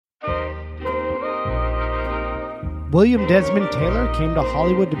William Desmond Taylor came to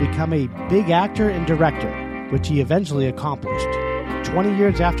Hollywood to become a big actor and director, which he eventually accomplished. 20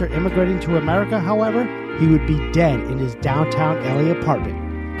 years after immigrating to America, however, he would be dead in his downtown LA apartment.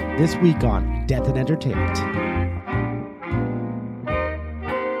 This week on Death and Entertainment.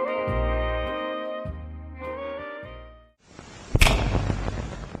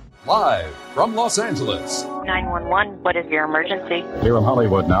 Live from Los Angeles. 911, what is your emergency? Here in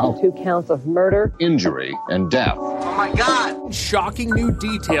Hollywood now. 2 counts of murder, Injury and death. Oh my God! Shocking new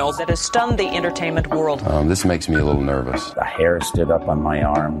details That has stunned the entertainment world. This makes me a little nervous. The hair stood up on my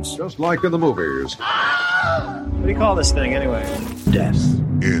arms. Just like in the movies. What do you call this thing anyway? Death.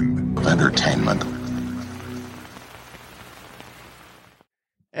 In entertainment.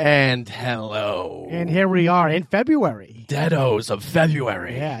 And hello. And here we are in February. Deados of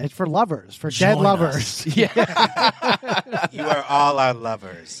February. Yeah, it's for lovers, for Join dead lovers. us. Yeah. You are all our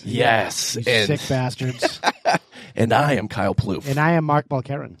lovers. Yes. You And, sick bastards. and I am Kyle Plouffe. And I am Mark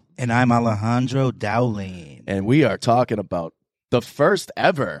Balcarin. And I'm Alejandro Dowling. And we are talking about the first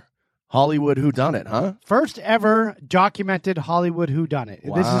ever Hollywood Who-Dunnit, huh? First ever documented Hollywood Who-Dunnit.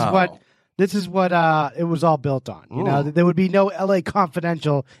 Wow. This is what it was all built on. You know, there would be no L.A.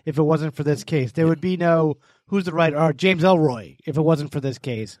 Confidential if it wasn't for this case. There would be no who's the writer, or James Elroy if it wasn't for this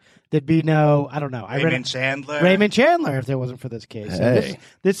case. There'd be no, I don't know. Raymond Chandler. Raymond Chandler if there wasn't for this case. So Hey.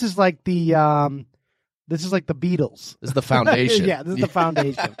 this is like the Beatles. This is the foundation. Yeah, this is the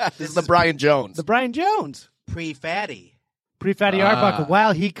foundation. This is the Brian Jones. The Brian Jones. Pre-fatty. Pre-Fatty Arbuckle.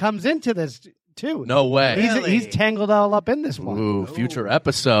 Wow, he comes into this too. No way. Really? He's tangled all up in this one. Ooh, future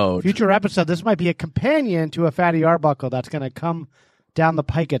episode. Future episode. This might be a companion to a Fatty Arbuckle that's going to come down the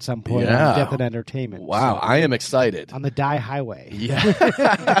pike at some point Yeah. on Death and Entertainment. Wow, I am excited. On the Die Highway.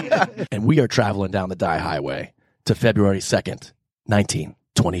 Yeah. And we are traveling down the Die Highway to February 2nd,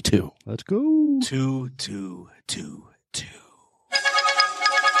 1922. Let's go. 2222.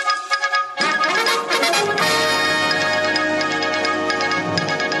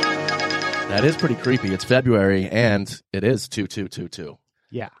 That is pretty creepy. It's February, and it is 2222.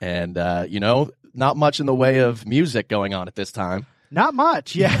 Yeah. And, not much in the way of music going on at this time. Not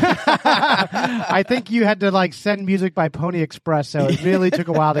much. Yeah. I think you had to send music by Pony Express, so it really took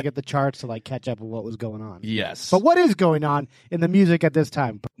a while to get the charts to catch up with what was going on. Yes. But what is going on in the music at this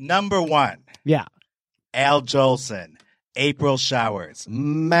time? Number 1, Yeah. Al Jolson, April Showers.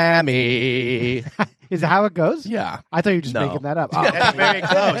 Mammy. Is that how it goes? Yeah. I thought you were just No. making that up. That's very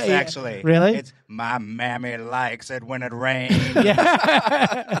close, Yeah. actually. Really? It's my mammy likes it when it rains.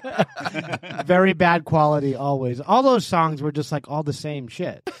 Yeah. Very bad quality always. All those songs were just all the same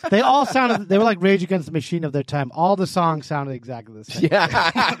shit. They all sounded, they were like Rage Against the Machine of their time. All the songs sounded exactly the same. Yeah.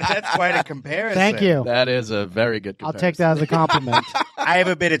 That's quite a comparison. Thank you. That is a very good I'll comparison. take that as a compliment. I have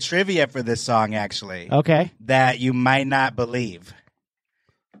a bit of trivia for this song, actually, Okay. that you might not believe.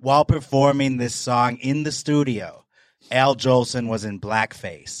 While performing this song in the studio, Al Jolson was in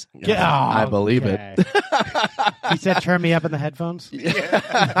blackface. I believe it. He said, "Turn me up in the headphones."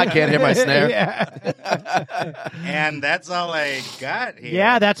 I can't hear my snare. Yeah. And that's all I got here.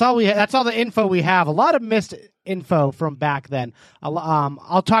 Yeah, that's all that's all the info we have. A lot of missed info from back then.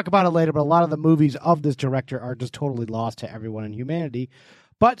 I'll talk about it later, but a lot of the movies of this director are just totally lost to everyone in humanity.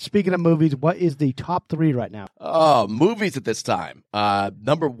 But speaking of movies, what is the top 3 right now? Oh, movies at this time.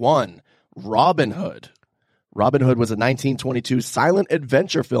 Number 1, Robin Hood. Robin Hood was a 1922 silent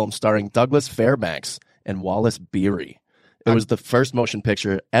adventure film starring Douglas Fairbanks and Wallace Beery. It was the first motion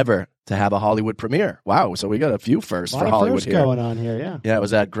picture ever to have a Hollywood premiere. Wow, so we got a few firsts for Hollywood firsts here. going on here, yeah. Yeah, it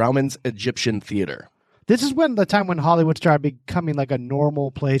was at Grauman's Egyptian Theater. This is the time when Hollywood started becoming a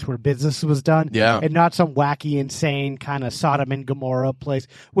normal place where business was done. Yeah. And not some wacky, insane kind of Sodom and Gomorrah place,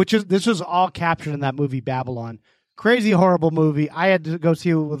 this was all captured in that movie Babylon. Crazy, horrible movie. I had to go see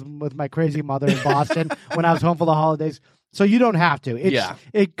it with my crazy mother in Boston when I was home for the holidays. So you don't have to.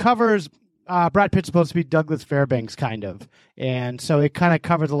 It covers, Brad Pitt's supposed to be Douglas Fairbanks, kind of. And so it kind of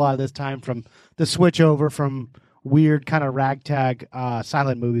covers a lot of this time from the switch over from weird kind of ragtag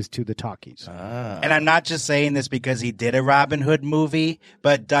silent movies to the talkies. And I'm not just saying this because he did a Robin Hood movie,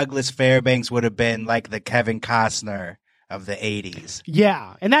 but Douglas Fairbanks would have been like the Kevin Costner of the 80s.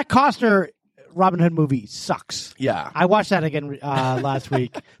 Yeah. And that Costner Robin Hood movie sucks. Yeah. I watched that again last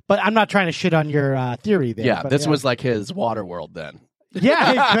week, but I'm not trying to shit on your theory there. Yeah, but, this was like his Waterworld then.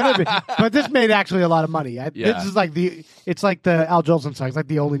 Yeah, it could have been. But this made actually a lot of money. This is it's like the Al Jolson song. It's like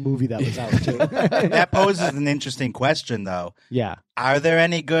the only movie that was out too. That poses an interesting question, though. Yeah. Are there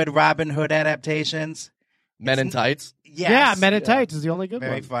any good Robin Hood adaptations? Men in Tights? Yes. Yeah, Men in Tights is the only good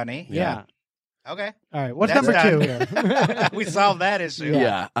Very one. funny. Yeah. Okay. All right. What's That's number done. 2 here? We solved that issue.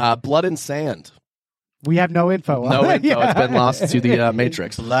 Yeah. Blood and Sand. We have no info. No info. It's been lost to the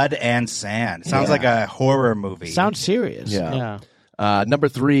Matrix. Blood and Sand. Sounds like a horror movie. Sounds serious. Yeah. Number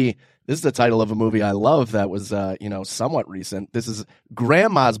 3. This is the title of a movie I love that was, somewhat recent. This is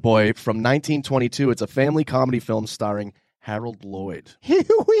Grandma's Boy from 1922. It's a family comedy film starring Harold Lloyd. Here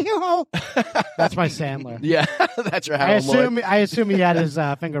we go. That's my Sandler. Yeah, that's your Harold Lloyd. I assume he had his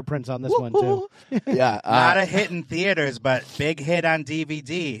fingerprints on this one too. Yeah, not a hit in theaters, but big hit on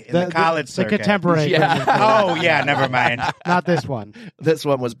DVD in the college circuit. The contemporary. Yeah. Oh yeah, never mind. Not this one. This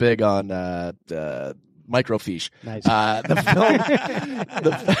one was big on microfiche. Nice.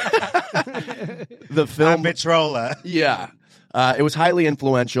 The film Vitrola. Yeah. It was highly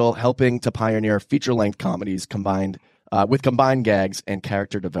influential, helping to pioneer feature-length comedies with combined gags and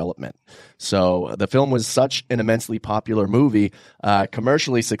character development. So the film was such an immensely popular movie,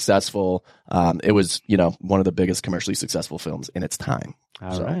 commercially successful. It was, one of the biggest commercially successful films in its time.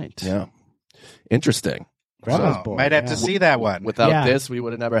 All right. Yeah. Interesting. Grandma's So, Boy. might have to see that one. Without this, we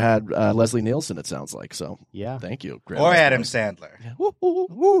would have never had Leslie Nielsen, it sounds like. So, yeah. Thank you. Or Adam Sandler.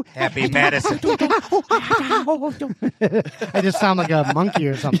 Happy Madison. I just sound like a monkey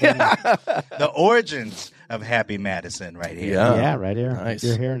or something. Yeah. The origins of Happy Madison right here. Yeah, right here. Nice.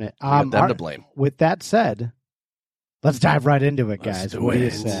 You're hearing it. We got them to blame. With that said, let's dive right into it, Let's guys. do What do you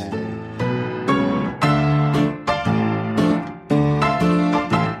it. say?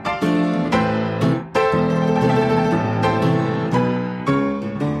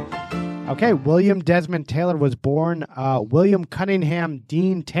 Okay, William Desmond Taylor was born William Cunningham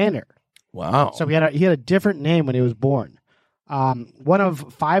Dean Tanner. Wow. So he had a different name when he was born. One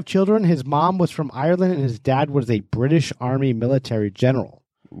of 5 children. His mom was from Ireland, and his dad was a British Army military general.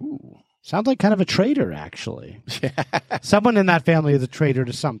 Ooh. Sounds like kind of a traitor, actually. Someone in that family is a traitor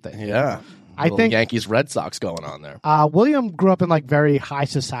to something. Yeah. I think Yankees Red Sox going on there. William grew up in like very high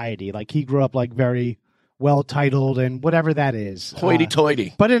society. Like he grew up like very well titled and whatever that is. Hoity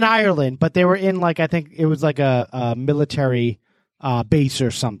toity. But in Ireland, but they were in like, I think it was like a military base or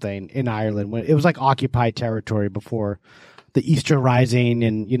something in Ireland. When it was like occupied territory before the Easter Rising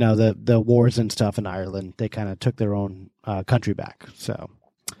and, the wars and stuff in Ireland. They kind of took their own country back. So,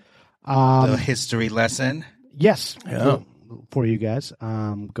 the history lesson. yes. Yeah. For you guys,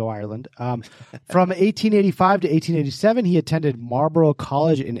 go Ireland. From 1885 to 1887, he attended Marlborough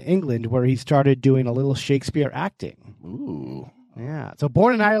College in England, where he started doing a little Shakespeare acting. Ooh. Yeah. So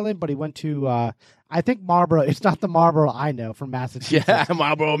born in Ireland, but he went to, I think Marlborough. It's not the Marlborough I know from Massachusetts. Yeah,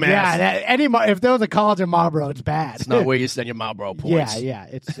 Marlboro, man. Yeah. If there was a college in Marlborough, it's bad. It's not where you send your Marlboro points. Yeah.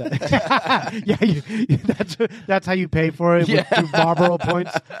 It's that's how you pay for it with through Marlborough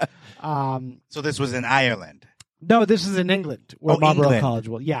points. So this was in Ireland. No, this is in England, where Marlborough England. College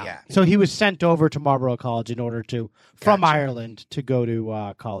was. Yeah. So he was sent over to Marlborough College in order from Ireland to go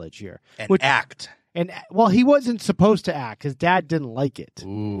to college here. And Which- act. And, well, he wasn't supposed to act. His dad didn't like it.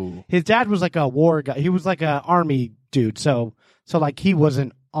 Ooh. His dad was like a war guy. He was like an army dude. So like he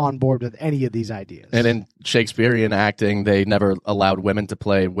wasn't on board with any of these ideas. And in Shakespearean acting, they never allowed women to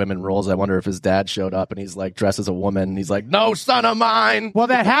play women roles. I wonder if his dad showed up and he's like dressed as a woman. And he's like, "No, son of mine." Well,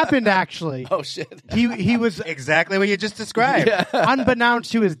 that happened actually. Oh shit. He was Exactly what you just described.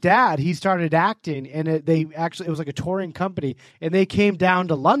 unbeknownst to his dad. He started acting, and it was like a touring company, and they came down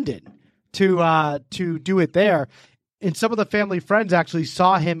to London to do it there. And some of the family friends actually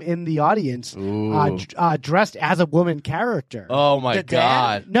saw him in the audience dressed as a woman character. Oh my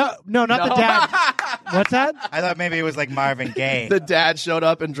god. No, not the dad. What's that? I thought maybe it was like Marvin Gaye. The dad showed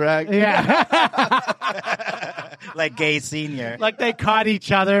up in drag. Yeah. Like Gay Senior. Like they caught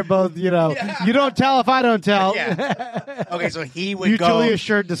each other, both, you don't tell if I don't tell. Yeah. Okay, so he would Mutually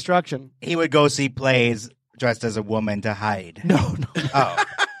assured destruction. He would go see plays dressed as a woman to hide. No. Oh.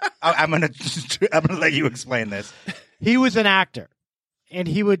 I'm gonna let you explain this. He was an actor, and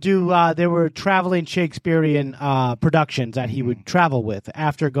he would do. There were traveling Shakespearean productions that he would travel with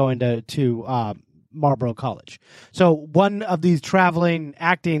after going to Marlborough College. So one of these traveling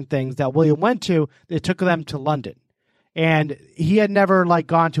acting things that William went to, they took them to London, and he had never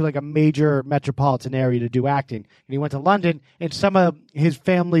gone to a major metropolitan area to do acting. And he went to London, and some of his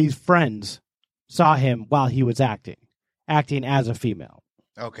family's friends saw him while he was acting as a female.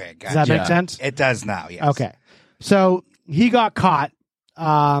 Okay, gotcha. Does that make sense? It does now, yes. Okay. So he got caught,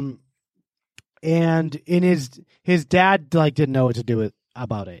 and in his dad didn't know what to do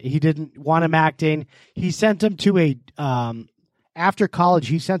about it. He didn't want him acting. He sent him to after college,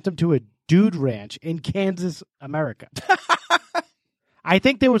 he sent him to a dude ranch in Kansas, America. I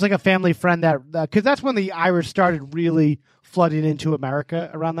think there was a family friend because that's when the Irish started really flooding into America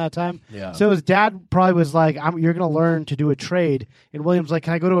around that time. Yeah. So his dad probably was like, "You're going to learn to do a trade," and William's like,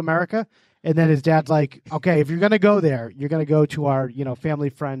 "Can I go to America?" And then his dad's like, okay, if you're going to go there, you're going to go to our, family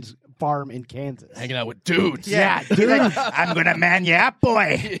friend's farm in Kansas. Hanging out with dudes. Yeah, He's dude. like, I'm going to man you up,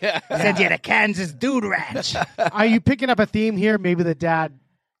 boy. Send you to Kansas Dude Ranch. Are you picking up a theme here? Maybe the dad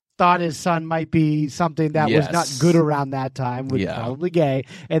thought his son might be something that was not good around that time, was probably gay.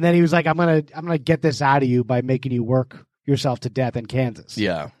 And then he was like, I'm gonna get this out of you by making you work yourself to death in Kansas.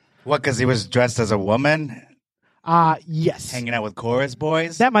 Yeah. What, because he was dressed as a woman? Yes. Hanging out with chorus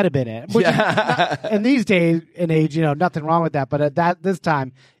boys? That might have been it. Which in these days and age, nothing wrong with that. But at this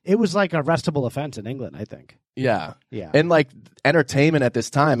time, it was like a arrestable offense in England, I think. Yeah. Yeah. And like entertainment at this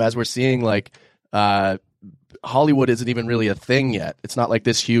time, as we're seeing, like Hollywood isn't even really a thing yet. It's not like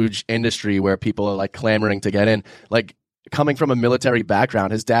this huge industry where people are like clamoring to get in. Like coming from a military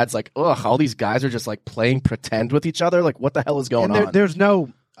background, his dad's like, ugh, all these guys are just like playing pretend with each other. Like, what the hell is going on? There's no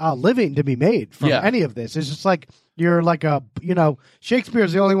living to be made from any of this. It's just like you're like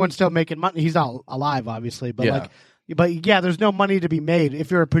Shakespeare's the only one still making money. He's not alive, obviously, but there's no money to be made. If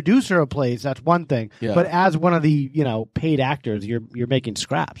you're a producer of plays, that's one thing. Yeah. But as one of the paid actors, you're making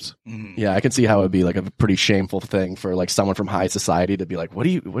scraps. Mm. Yeah, I can see how it would be like a pretty shameful thing for like someone from high society to be like, what are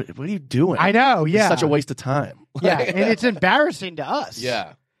you doing? I know. Yeah, it's such a waste of time. Yeah, and it's embarrassing to us.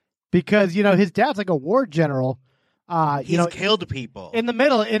 Yeah, because his dad's like a war general. He's killed people in the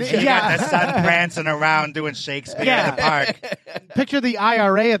middle. Got the son prancing around doing Shakespeare in the park. Picture the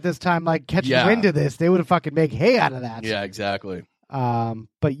IRA at this time, like catching wind of this. They would have fucking make hay out of that. Yeah, exactly.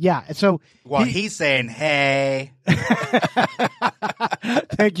 But yeah, so he's saying, "Hey."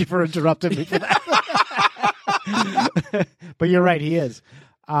 Thank you for interrupting me for that. But you're right, he is.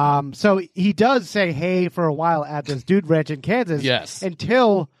 So he does say "hey" for a while at this dude ranch in Kansas. Yes,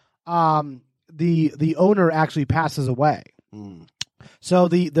 until the owner actually passes away. So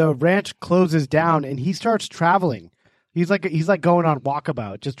the ranch closes down and he starts traveling. He's like going on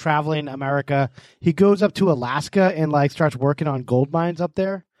walkabout, just traveling America. He goes up to Alaska and like starts working on gold mines up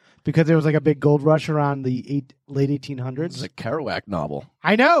there because there was like a big gold rush around the late 1800s. It's a Kerouac novel.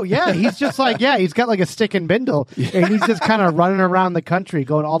 I know, yeah. He's just like, he's got like a stick and bindle and he's just kind of running around the country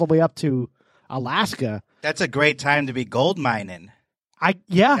going all the way up to Alaska. That's a great time to be gold mining.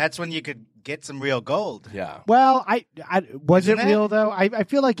 That's when you could get some real gold. Yeah. Well, Isn't it real though? I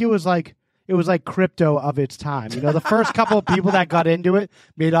feel like it was like crypto of its time. The first couple of people that got into it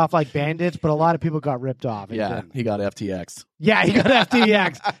made off like bandits, but a lot of people got ripped off. Yeah, he got FTX. Yeah, he got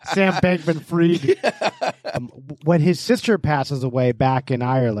FTX. Sam Bankman-Fried. When his sister passes away back in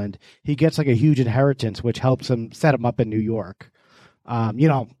Ireland, he gets like a huge inheritance, which helps him set him up in New York.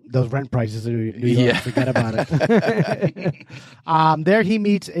 Those rent prices in New York, forget about it. There he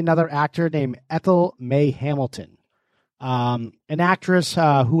meets another actor named Ethel May Hamilton, an actress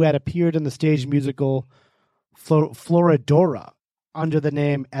who had appeared in the stage musical Florodora under the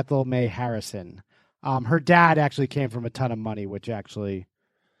name Ethel May Harrison. Her dad actually came from a ton of money, which actually...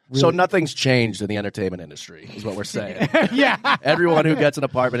 So nothing's changed in the entertainment industry, is what we're saying. Yeah. Everyone who gets an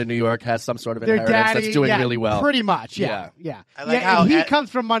apartment in New York has some sort of inheritance that's doing really well. Pretty much, yeah. I like how he comes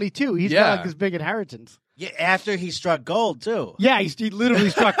from money, too. He's got like this big inheritance. Yeah, after he struck gold, too. Yeah, he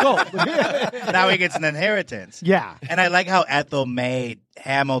literally struck gold. Now he gets an inheritance. Yeah. And I like how Ethel May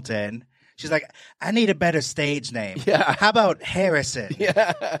Hamilton... She's like, I need a better stage name. Yeah. How about Harrison?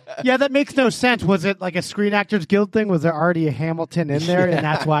 Yeah. Yeah, that makes no sense. Was it like a Screen Actors Guild thing? Was there already a Hamilton in there, and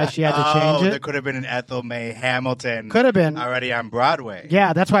that's why she had to change it? There could have been an Ethel May Hamilton. Could have been. Already on Broadway.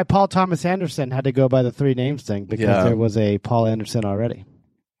 Yeah, that's why Paul Thomas Anderson had to go by the three names thing, because there was a Paul Anderson already.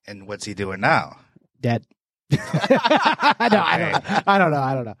 And what's he doing now? Dead. I don't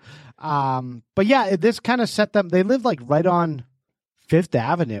know. But yeah, this kind of set them. They lived like right on Fifth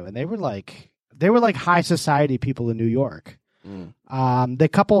Avenue, and they were like high society people in New York. The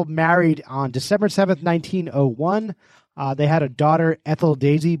couple married on December 7th, 1901. They had a daughter, Ethel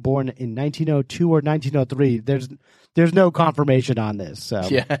Daisy, born in 1902 or 1903. There's no confirmation on this. So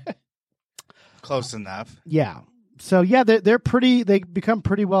close enough. Yeah. So yeah, they're pretty. They become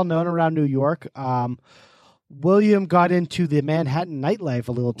pretty well known around New York. William got into the Manhattan nightlife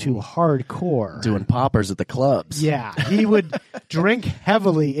a little too hardcore. Doing poppers at the clubs. Yeah. He would drink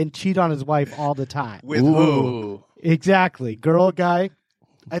heavily and cheat on his wife all the time. With who? Exactly. Girl, guy.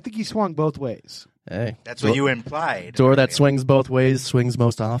 I think he swung both ways. Hey. That's what you implied. Door that swings both ways swings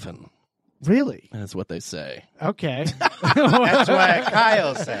most often. Really? That's what they say. Okay. That's what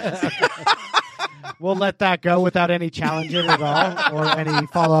Kyle says. We'll let that go without any challenging at all or any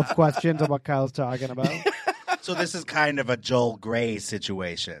follow-up questions on what Kyle's talking about. So this is kind of a Joel Grey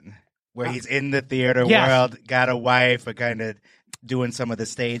situation where he's in the theater world, got a wife, but kind of doing some of the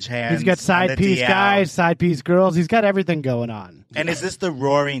stage hands. He's got side piece guys, side piece girls. He's got everything going on. And is this the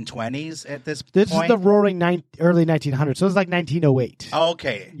Roaring 20s at this point? This is the Roaring early 1900s. So it's like 1908. Oh,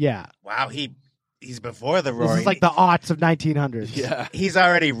 okay. Yeah. Wow, he's before the Roaring. This is like the aughts of 1900s. Yeah. He's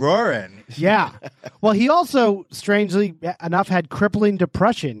already roaring. Yeah. Well, he also, strangely enough, had crippling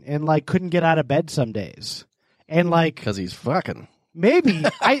depression and like couldn't get out of bed some days. And like, Because he's fucking. maybe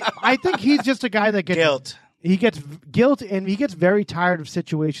I think he's just a guy that gets Guilt. He gets guilt and he gets very tired of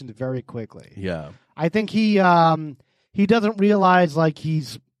situations very quickly. Yeah. I think he doesn't realize like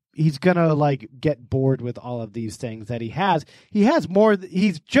he's gonna like get bored with all of these things that he has. He has more.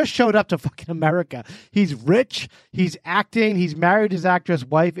 He's just showed up to fucking America. He's rich. He's acting. He's married his actress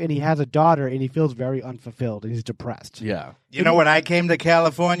wife, and he has a daughter. And he feels very unfulfilled. And he's depressed. Yeah. You know what I came to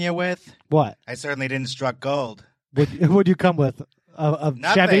California with? What? I certainly didn't struck gold. Would you come with? Of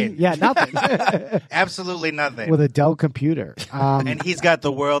Chevy? Nothing. Yeah, nothing. Absolutely nothing. With a Dell computer. And he's got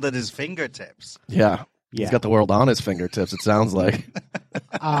the world at his fingertips. Yeah. Yeah. He's got the world on his fingertips, it sounds like.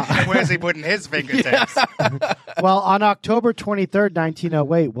 And where's he putting his fingertips? Well, on October 23rd,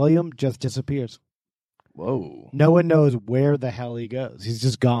 1908, William just disappears. Whoa. No one knows where the hell he goes. He's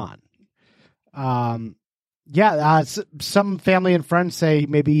just gone. Some family and friends say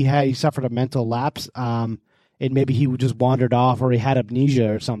maybe he suffered a mental lapse, and maybe he just wandered off or he had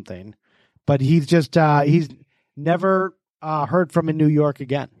amnesia or something. But he's just he's never heard from in New York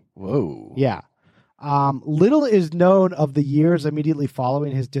again. Whoa. Yeah. Little is known of the years immediately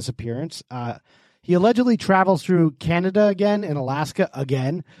following his disappearance. He allegedly travels through Canada again and Alaska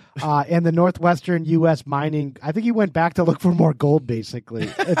again, and the northwestern U.S. mining. I think he went back to look for more gold, basically,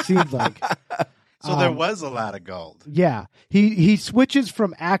 it seems like. So there was a lot of gold. Yeah. He switches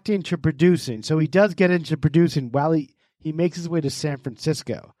from acting to producing. So he does get into producing while he makes his way to San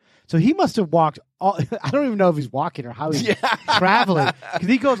Francisco. So he must have walked I don't even know if he's walking or how he's traveling. Because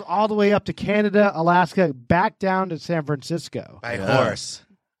he goes all the way up to Canada, Alaska, back down to San Francisco. By horse.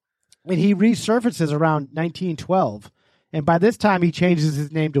 And he resurfaces around 1912. And by this time, he changes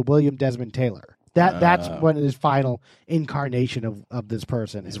his name to William Desmond Taylor. That's when his final incarnation of this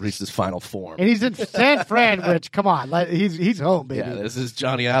person is. He's reached his final form. And he's in San Fran, which, come on, he's home, baby. Yeah, this is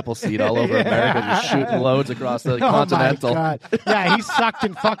Johnny Appleseed all over America, just shooting loads across the Oh continental. my God. Yeah, he sucked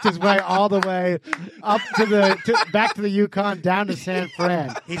and fucked his way all the way up to back to the Yukon, down to San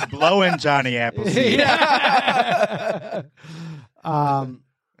Fran. He's blowing Johnny Appleseed.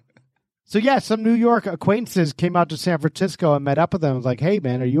 So yeah, some New York acquaintances came out to San Francisco and met up with him. Was like, "Hey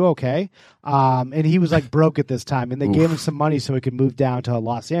man, are you okay?" And he was like broke at this time, and they gave him some money so he could move down to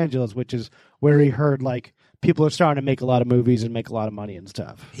Los Angeles, which is where he heard like people are starting to make a lot of movies and make a lot of money and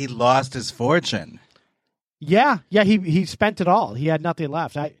stuff. He lost his fortune. Yeah, he spent it all. He had nothing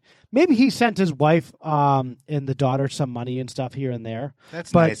left. Maybe he sent his wife and the daughter some money and stuff here and there.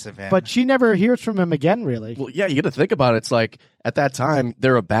 That's nice of him. But she never hears from him again, really. Well, yeah, you got to think about it. It's like at that time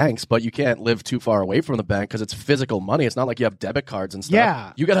there are banks, but you can't live too far away from the bank because it's physical money. It's not like you have debit cards and stuff.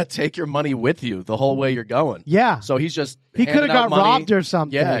 Yeah. You got to take your money with you the whole way you're going. Yeah. So he's just He could have handing out got money. robbed or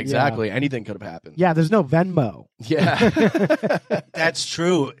something. Yeah, exactly. Anything could have happened. Yeah, there's no Venmo. Yeah. That's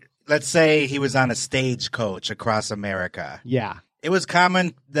true. Let's say he was on a stagecoach across America. Yeah. It was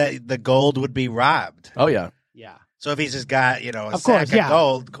common that the gold would be robbed. Oh, yeah. Yeah. So if he's just got, a Of sack course, of yeah.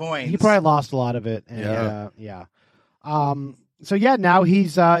 gold coins. He probably lost a lot of it. And, So yeah, now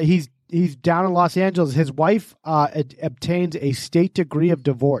he's down in Los Angeles. His wife obtains a state degree of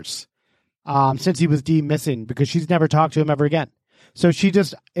divorce since he was deemed missing because she's never talked to him ever again. So she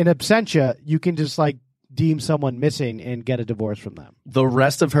just, in absentia, you can just like deem someone missing and get a divorce from them. The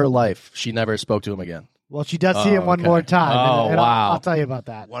rest of her life, she never spoke to him again. Well, she does see him one okay. more time. Oh, and wow. I'll tell you about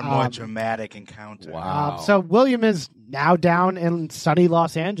that. One more dramatic encounter. Wow. So William is now down in sunny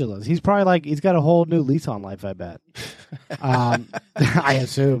Los Angeles. He's probably like, he's got a whole new lease on life, I bet. I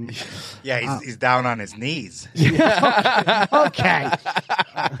assume. Yeah, he's down on his knees. Okay.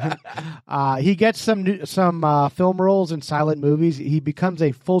 He gets some film roles in silent movies. He becomes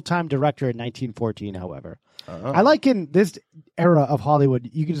a full-time director in 1914, however. I like in this era of Hollywood,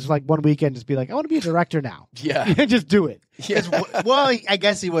 you can just like one weekend just be like, I want to be a director now. Yeah. And just do it. Well, I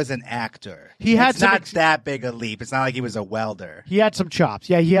guess he was an actor. He had it's some not that big a leap. It's not like he was a welder. He had some chops.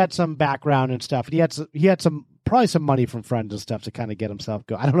 Yeah, he had some background and stuff. He had some probably some money from friends and stuff to kind of get himself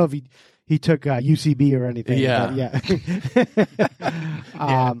going. I don't know if he he took UCB or anything. Yeah. But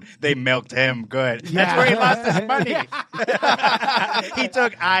yeah. They milked him good. Yeah. That's where he lost his money. He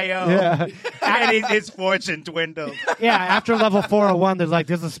took IO, and his fortune dwindled. Yeah, after level 401,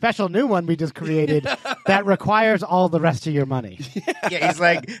 there's a special new one we just created that requires all the rest of your money. Yeah, he's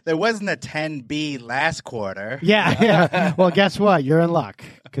like, there wasn't a 10B last quarter. Yeah. Well, guess what? You're in luck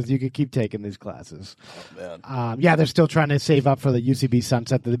because you could keep taking these classes. Oh, man. Yeah, they're still trying to save up for the UCB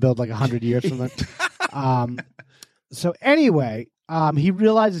sunset that they build like 100 years from them. So anyway, he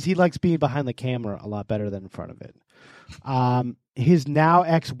realizes he likes being behind the camera a lot better than in front of it. His now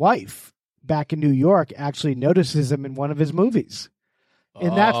ex-wife back in New York actually notices him in one of his movies.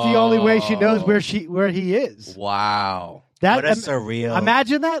 And that's the only way she knows where he is. Wow. What a surreal.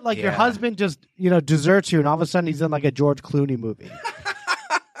 Imagine that, like your Yeah. husband just, deserts you and all of a sudden he's in like a George Clooney movie.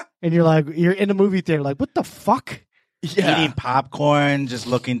 And you're in a movie theater like, what the fuck? Eating popcorn, just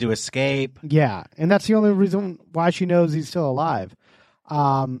looking to escape. Yeah, and that's the only reason why she knows he's still alive.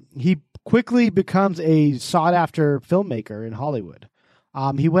 He quickly becomes a sought-after filmmaker in Hollywood.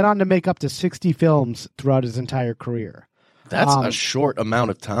 He went on to make up to 60 films throughout his entire career. That's a short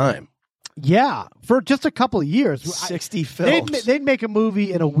amount of time. Yeah, for just a couple of years. 60 films. They'd make a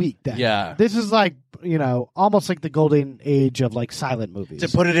movie in a week then. Yeah. This is like, almost like the golden age of like silent movies. To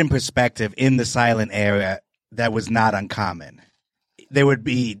put it in perspective, in the silent era, that was not uncommon. There would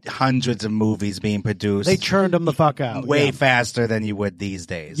be hundreds of movies being produced. They churned them the fuck out. way faster than you would these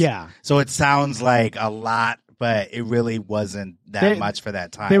days. Yeah. So it sounds like a lot, but it really wasn't that much for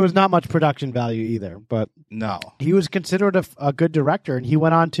that time. There was not much production value either, but no. he was considered a good director, and he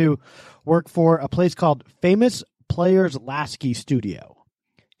went on to work for a place called Famous Players Lasky Studio.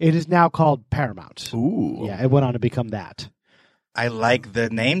 It is now called Paramount. Ooh. Yeah, it went on to become that. I like the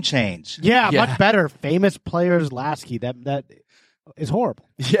name change. Yeah, much better. Famous Players Lasky. That is horrible.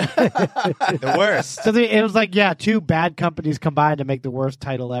 Yeah. The worst. So it was like, two bad companies combined to make the worst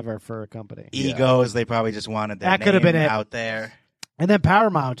title ever for a company. Egos, they probably just wanted That that could have name been it. out there. And then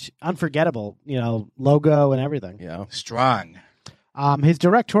Paramount, unforgettable, logo and everything. Yeah. Strong. His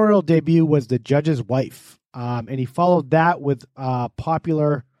directorial debut was The Judge's Wife, and he followed that with a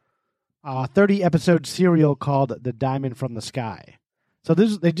popular 30-episode serial called The Diamond from the Sky. So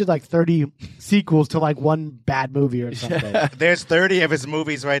they did like 30 sequels to like one bad movie or something. There's 30 of his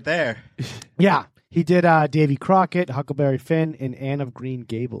movies right there. Yeah. He did Davy Crockett, Huckleberry Finn, and Anne of Green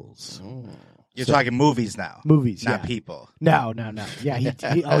Gables. You're talking movies now. Movies, not yeah. people. No. Yeah, he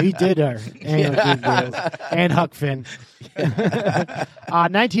did her. Anne of Green Gables. And Huck Finn.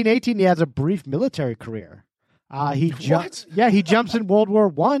 1918, he has a brief military career. He jumps in World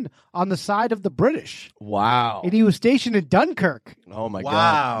War I on the side of the British. Wow. And he was stationed in Dunkirk. Oh, my Wow.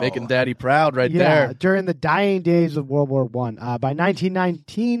 God. Making Daddy proud right there. During the dying days of World War I. By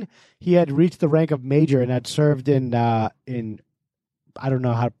 1919, he had reached the rank of major and had served in I don't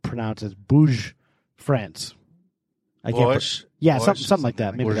know how to pronounce this, Bruges, France. Bush? Yeah, Bush, something like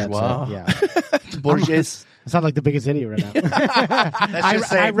that. Maybe Bourgeois. that's it. Yeah. Borges. I sound like the biggest idiot right now. just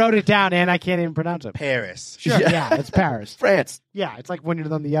say I wrote it down and I can't even pronounce it. Paris. Sure, yeah, it's Paris. France. Yeah, it's like when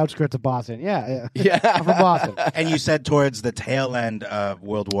you're on the outskirts of Boston. Yeah. Yeah. I'm from Boston. And you said towards the tail end of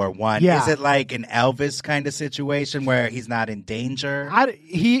World War I. Yeah. Is it like an Elvis kind of situation where he's not in danger?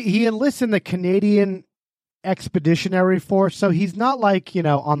 He enlists in the Canadian Expeditionary Force, so he's not like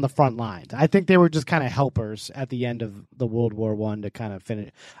on the front lines. I think they were just kind of helpers at the end of the World War I to kind of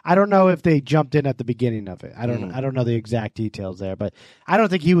finish. I don't know if they jumped in at the beginning of it. I don't know the exact details there, but I don't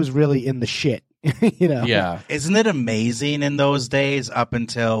think he was really in the shit. Yeah. Isn't it amazing in those days up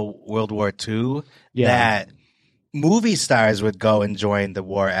until World War II that movie stars would go and join the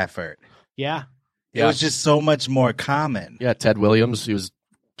war effort? Yeah. It was just so much more common. Yeah, Ted Williams, he was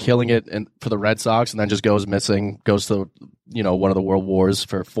killing it for the Red Sox and then just goes missing, goes to one of the world wars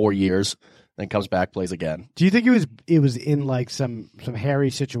for 4 years, then comes back, plays again. Do you think it was in like some hairy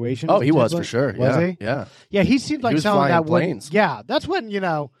situation? Oh, he was for sure. Was yeah. he? Yeah. Yeah, he seemed like was someone flying that would. planes. Yeah, that's when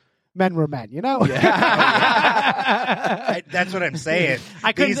men were men. That's what I'm saying.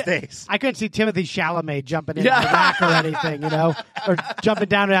 These days. I couldn't see Timothy Chalamet jumping in Iraq or anything, or jumping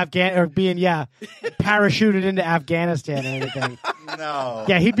down to Afghan or being parachuted into Afghanistan or anything. No.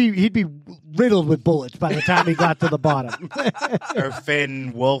 Yeah, he'd be riddled with bullets by the time he got to the bottom. Or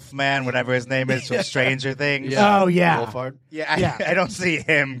Finn Wolfman, whatever his name is from Stranger Things. Oh yeah. Wolfhard. Yeah, I don't see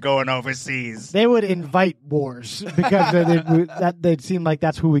him going overseas. They would invite wars because they'd seem like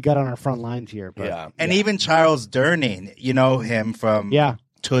that's who we got on our front lines here. But, Yeah. And even Charles Durning, you know him from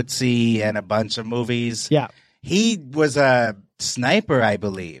Tootsie and a bunch of movies. Yeah. He was a sniper, I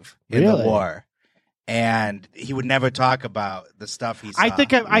believe, in Really? the war. and he would never talk about the stuff he saw. I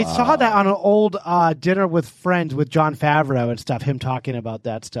think I saw that on an old Dinner with Friends with Jon Favreau and stuff, him talking about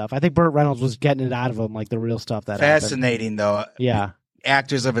that stuff. I think Burt Reynolds was getting it out of him, like the real stuff that Fascinating, though. Yeah.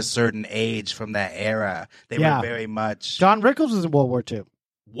 Actors of a certain age from that era, they were very much... John Rickles was in World War II.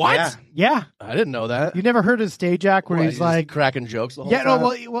 What? Yeah. I didn't know that. You never heard his stage act where he's like... cracking jokes the whole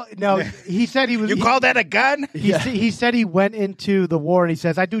time? No, he said he was... You call that a gun? He said he went into the war and he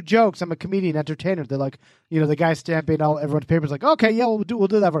says, I do jokes. I'm a comedian, entertainer. They're like, the guy stamping everyone's papers like, okay, yeah, we'll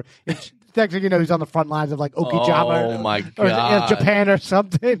do that for... Next thing you know, he's on the front lines of like Okinawa. Oh my God. Or Japan or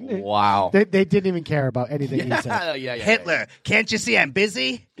something. Wow. They didn't even care about anything he said. Hitler, can't you see I'm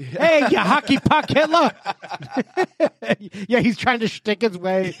busy? Hey, you hockey puck Hitler. Yeah, he's trying to shtick his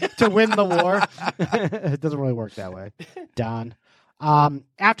way to win the war. It doesn't really work that way. Don.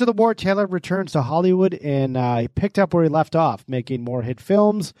 After the war, Taylor returns to Hollywood and he picked up where he left off, making more hit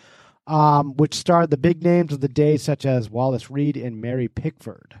films, which starred the big names of the day, such as Wallace Reed and Mary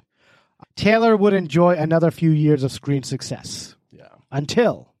Pickford. Taylor would enjoy another few years of screen success. Yeah.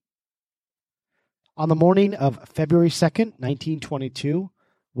 Until on the morning of February 2nd, 1922,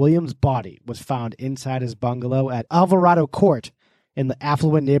 William's body was found inside his bungalow at Alvarado Court in the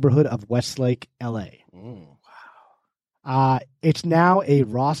affluent neighborhood of Westlake, L.A. Wow. It's now a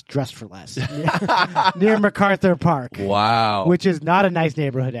Ross Dress for Less near MacArthur Park. Wow. Which is not a nice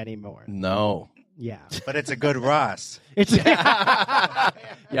neighborhood anymore. No. Yeah. But it's a good Ross. It's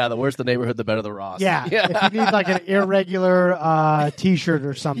yeah, the worse the neighborhood, the better the Ross. Yeah. If you need like an irregular T-shirt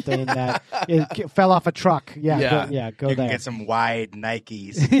or something that fell off a truck, go you there. Can get some wide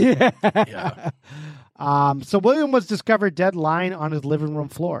Nikes. So William was discovered dead lying on his living room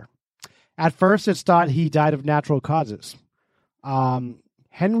floor. At first, it's thought he died of natural causes.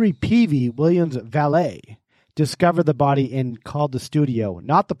 Henry Peavy, William's valet, discovered the body and called the studio,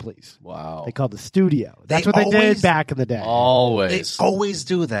 not the police. Wow. They called the studio. That's what they did back in the day. Always. They always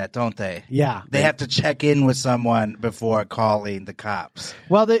do that, don't they? Yeah. They have to check in with someone before calling the cops.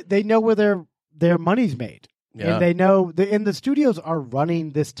 Well, they know where their money's made. Yeah. And they know, and the studios are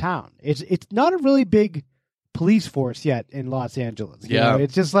running this town. It's not a really big police force yet in Los Angeles. You know?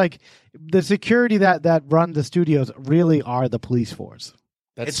 It's just like the security that run the studios really are the police force.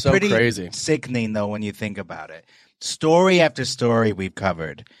 That's it's so pretty crazy. Sickening, though, when you think about it. Story after story we've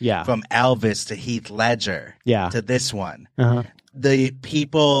covered. Yeah. From Elvis to Heath Ledger. Yeah. To this one. Uh-huh. The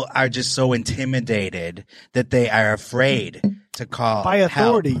people are just so intimidated that they are afraid to call by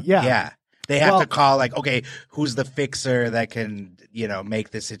authority. Help. Yeah. Yeah. They have to call like, okay, who's the fixer that can,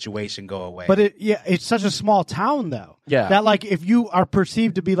 make this situation go away? But it's such a small town, though. Yeah. That like if you are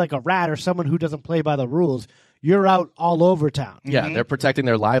perceived to be like a rat or someone who doesn't play by the rules, you're out all over town. Yeah, they're protecting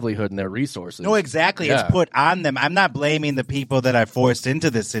their livelihood and their resources. No, exactly. Yeah. It's put on them. I'm not blaming the people that are forced into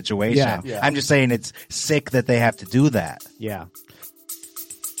this situation. Yeah. I'm just saying it's sick that they have to do that. Yeah.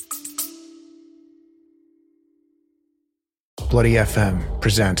 Bloody FM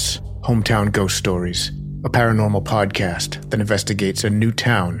presents Hometown Ghost Stories, a paranormal podcast that investigates a new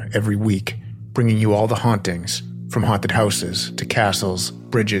town every week, bringing you all the hauntings, from haunted houses to castles,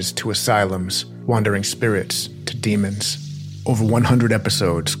 bridges to asylums, wandering spirits to demons. Over 100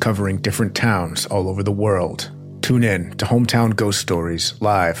 episodes covering different towns all over the world. Tune in to Hometown Ghost Stories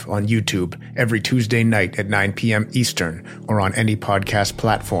live on YouTube every Tuesday night at 9 p.m. Eastern or on any podcast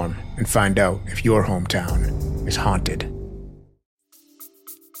platform and find out if your hometown is haunted.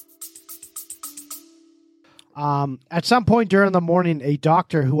 At some point during the morning, a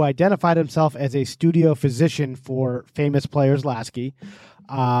doctor who identified himself as a studio physician for famous players Lasky,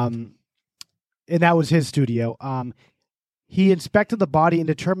 and that was his studio, he inspected the body and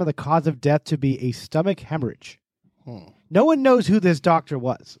determined the cause of death to be a stomach hemorrhage. No one knows who this doctor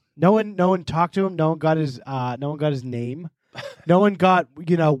was. No one talked to him. No one got his name. No one got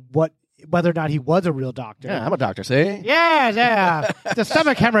whether or not he was a real doctor. Yeah, I'm a doctor. See? Yeah. The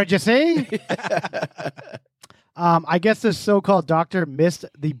stomach hemorrhage. You see? I guess this so-called doctor missed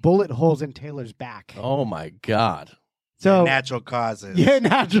the bullet holes in Taylor's back. Oh my God. So natural causes. Yeah,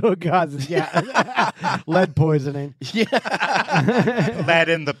 natural causes. Yeah. Lead poisoning. Yeah. Lead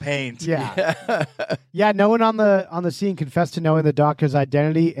in the paint. Yeah. Yeah, no one on the scene confessed to knowing the doctor's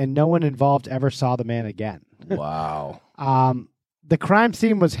identity, and no one involved ever saw the man again. Wow. The crime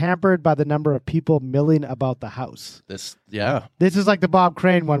scene was hampered by the number of people milling about the house. This is like the Bob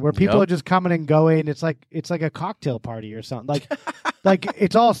Crane one where people are just coming and going. It's like a cocktail party or something. Like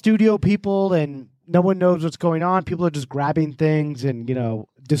it's all studio people and no one knows what's going on. People are just grabbing things and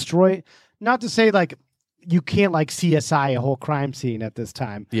destroy. Not to say like you can't like CSI a whole crime scene at this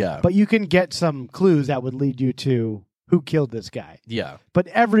time. Yeah. But you can get some clues that would lead you to who killed this guy. Yeah. But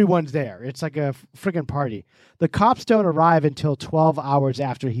everyone's there. It's like a freaking party. The cops don't arrive until 12 hours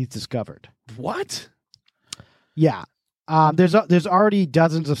after he's discovered. What? Yeah. There's already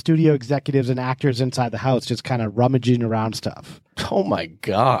dozens of studio executives and actors inside the house just kind of rummaging around stuff. Oh, my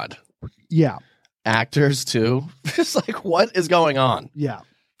God. Yeah. Actors, too? Just like, what is going on? Yeah.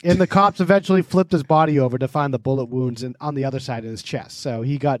 And the cops eventually flipped his body over to find the bullet wounds on the other side of his chest. So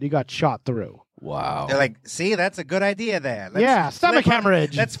he got shot through. Wow. They're like, see, that's a good idea there. Stomach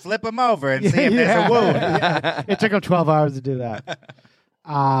hemorrhage. Let's flip him over and see if there's a wound. Yeah. It took him 12 hours to do that.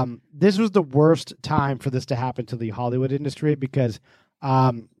 This was the worst time for this to happen to the Hollywood industry because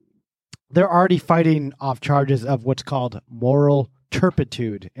they're already fighting off charges of what's called moral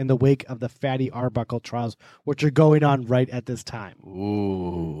turpitude in the wake of the Fatty Arbuckle trials, which are going on right at this time.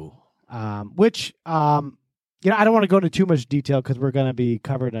 Ooh. Which, I don't want to go into too much detail because we're going to be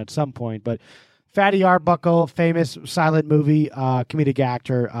covered at some point, but Fatty Arbuckle, famous silent movie comedic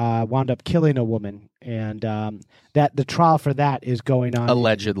actor, wound up killing a woman, and that the trial for that is going on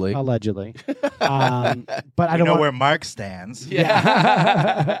allegedly. But I don't know where Mark stands.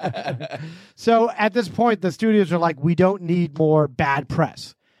 Yeah. So at this point, the studios are like, we don't need more bad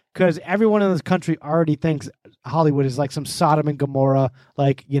press because everyone in this country already thinks Hollywood is like some Sodom and Gomorrah,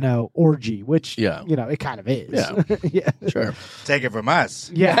 orgy, which it kind of is. Yeah, yeah, sure. Take it from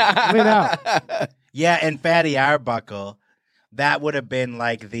us. Yeah, we know. Yeah, and Fatty Arbuckle, that would have been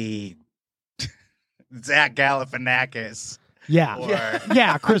like the Zach Galifianakis.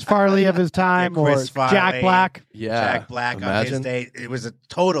 Yeah, Chris Farley of his time, or Farley, Jack Black. Yeah, Jack Black on his day. It was a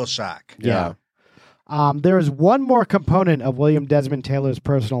total shock. Yeah. There is one more component of William Desmond Taylor's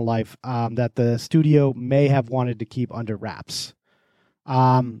personal life that the studio may have wanted to keep under wraps.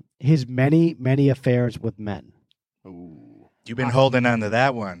 His many, many affairs with men. Ooh. You've been holding on to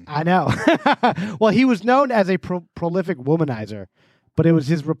that one. I know. Well, he was known as a prolific womanizer, but it was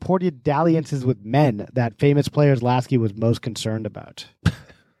his reported dalliances with men that famous players Lasky was most concerned about.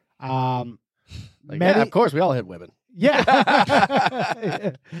 Yeah, of course, we all hit women. Yeah.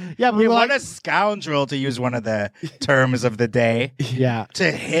 Yeah, but what a scoundrel, to use one of the terms of the day. Yeah.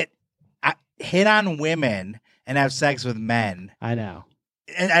 To hit on women and have sex with men. I know.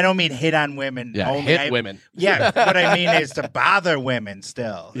 And I don't mean hit on women. Yeah, only. hit women. Yeah, what I mean is to bother women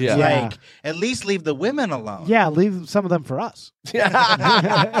still. Yeah. It's like, at least leave the women alone. Yeah, leave some of them for us.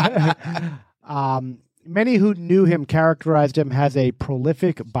 Many who knew him characterized him as a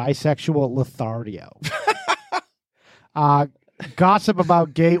prolific bisexual Lothario. Gossip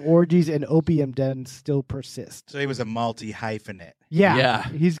about gay orgies and opium dens still persist. So he was a multi-hyphenate. Yeah.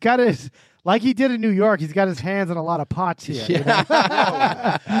 He's got his, like he did in New York, he's got his hands in a lot of pots here.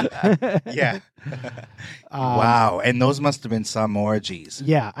 Yeah. Yeah. Wow. And those must have been some orgies.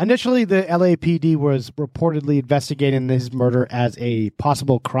 Yeah. Initially, the LAPD was reportedly investigating his murder as a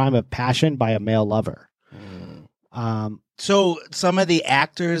possible crime of passion by a male lover. So some of the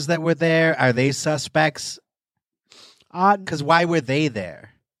actors that were there, are they suspects? Because why were they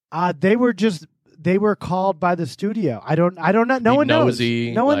there? They were called by the studio. I don't know. No one knows.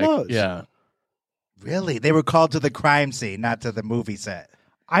 No one knows. Yeah. Really? They were called to the crime scene, not to the movie set.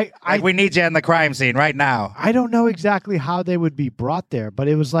 We need you in the crime scene right now. I don't know exactly how they would be brought there, but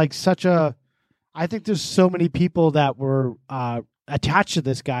it was like I think there's so many people that were attached to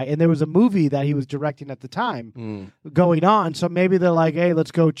this guy, and there was a movie that he was directing at the time going on. So maybe they're like, hey,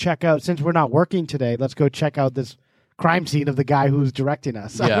 let's go check out, since we're not working today, let's go check out this crime scene of the guy who's directing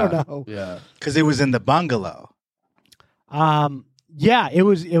us. Yeah. I don't know. Yeah. Because it was in the bungalow. Yeah, it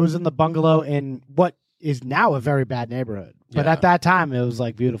was in the bungalow in what is now a very bad neighborhood. But at that time, it was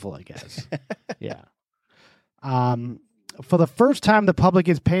like beautiful, I guess. Yeah. For the first time, the public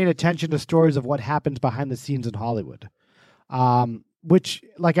is paying attention to stories of what happens behind the scenes in Hollywood. Which,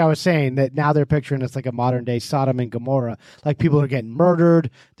 like I was saying, that now they're picturing it's like a modern day Sodom and Gomorrah. Like people are getting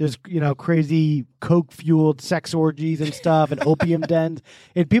murdered. There's, crazy coke fueled sex orgies and stuff and opium dens.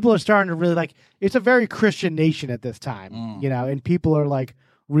 And people are starting to really it's a very Christian nation at this time, and people are like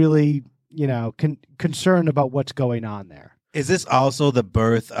really, concerned about what's going on there. Is this also the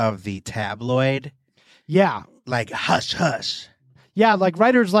birth of the tabloid? Yeah. Like Hush Hush. Yeah. Like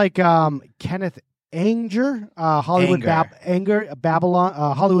writers like Kenneth Anger, Hollywood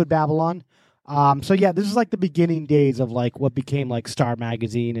Babylon. So yeah, this is like the beginning days of like what became like Star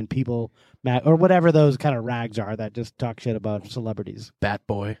Magazine and People or whatever those kind of rags are that just talk shit about celebrities. Bat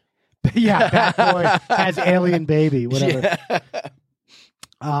Boy. Yeah, Bat Boy has alien baby, whatever. Yeah.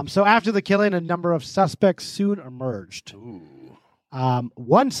 So after the killing, a number of suspects soon emerged. Ooh.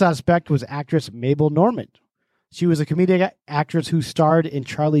 One suspect was actress Mabel Normand. She was a comedic actress who starred in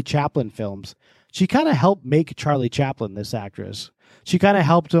Charlie Chaplin films. she kind of helped make Charlie Chaplin, this actress. She kind of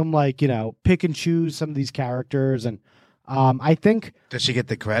helped him, like, pick and choose some of these characters. And I think... Does she get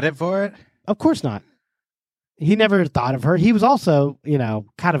the credit for it? Of course not. He never thought of her. He was also,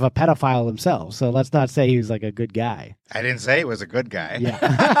 kind of a pedophile himself. So let's not say he was like a good guy. I didn't say he was a good guy. Yeah.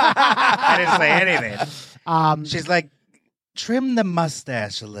 I didn't say anything. She's like, trim the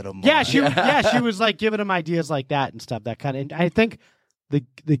mustache a little more. Yeah, she was like giving him ideas like that and stuff. That kind of. And I think the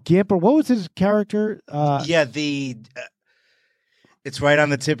Gimp, or what was his character? It's right on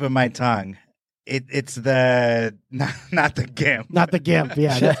the tip of my tongue. It's the not the Gimp. Not the Gimp.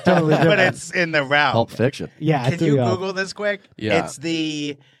 Yeah, that's totally different. But it's in the realm. Pulp Fiction. Yeah. Can you Google this quick? Yeah.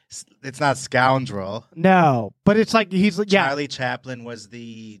 It's not Scoundrel. No, but it's like Charlie Chaplin was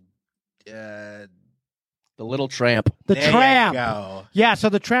the Little Tramp. The there Tramp. You go. Yeah, so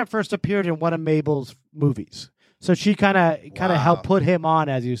the Tramp first appeared in one of Mabel's movies. So she kind of helped put him on,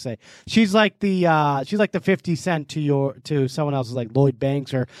 as you say. She's like the 50 Cent to someone else's, like Lloyd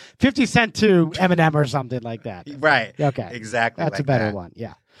Banks, or 50 Cent to Eminem or something like that. Right. Okay. Exactly. That's like a better that. one.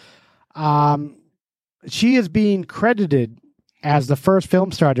 Yeah. She is being credited as the first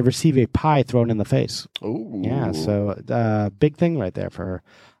film star to receive a pie thrown in the face. Ooh. Yeah. So big thing right there for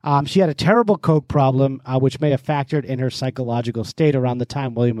her. She had a terrible coke problem, which may have factored in her psychological state around the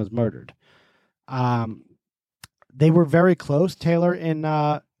time William was murdered. They were very close, Taylor and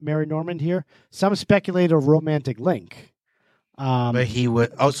Mary Normand here. Some speculate a romantic link. But he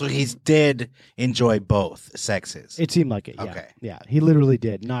would. Oh, so he did enjoy both sexes. It seemed like it. Yeah. Okay. Yeah, he literally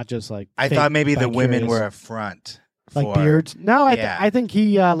did, not just like. I thought maybe the women were a front. Like beards. No, I think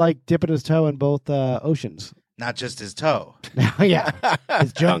he like dipping his toe in both oceans. Not just his toe. Yeah,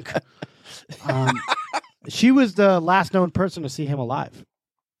 his junk. She was the last known person to see him alive.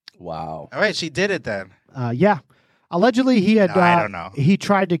 Wow. All right, she did it then. Yeah. Allegedly, he had. No, I don't know. He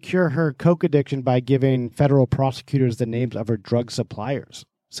tried to cure her coke addiction by giving federal prosecutors the names of her drug suppliers.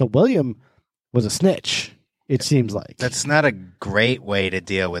 So William was a snitch. It seems like that's not a great way to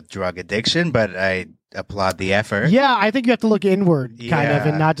deal with drug addiction, but I applaud the effort. Yeah, I think you have to look inward, kind of,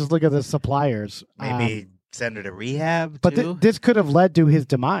 and not just look at the suppliers. Maybe send her to rehab. But this could have led to his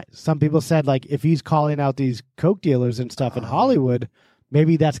demise. Some people said, like, if he's calling out these coke dealers and stuff in Hollywood,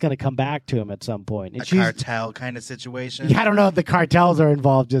 maybe that's going to come back to him at some point. And a cartel kind of situation. Yeah, I don't know if the cartels are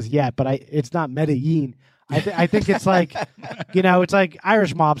involved just yet, but it's not Medellin. I think it's like, it's like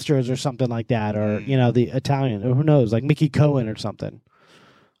Irish mobsters or something like that, or the Italian, or who knows, like Mickey Cohen or something.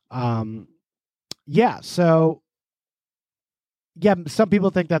 Yeah. So, yeah, some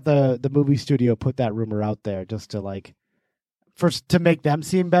people think that the movie studio put that rumor out there just to to make them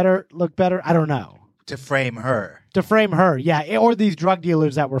look better. I don't know. To frame her. Yeah, or these drug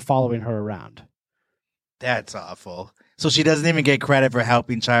dealers that were following her around. That's awful. So she doesn't even get credit for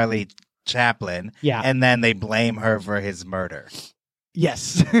helping Charlie Chaplin. Yeah. And then they blame her for his murder.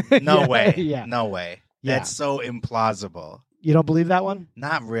 Yes. No way. Yeah. No way. Yeah. That's so implausible. You don't believe that one?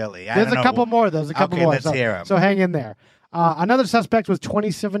 Not really. There's a couple more. Okay, let's hear them. So hang in there. Another suspect was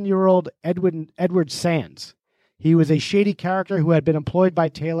 27-year-old Edward Sands. He was a shady character who had been employed by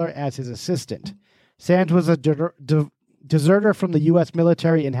Taylor as his assistant. Sands was a deserter from the U.S.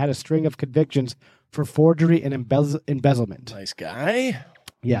 military and had a string of convictions for forgery and embezzlement. Nice guy.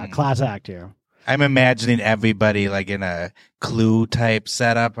 Yeah, class act here. I'm imagining everybody like in a Clue type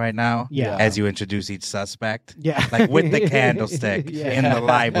setup right now. Yeah. As you introduce each suspect. Yeah. Like with the candlestick in the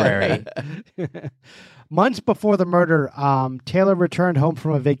library. Months before the murder, Taylor returned home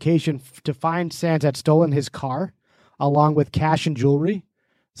from a vacation to find Sands had stolen his car along with cash and jewelry.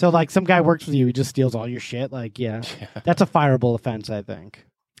 So, like, some guy works with you, he just steals all your shit. Like, yeah. That's a fireable offense, I think.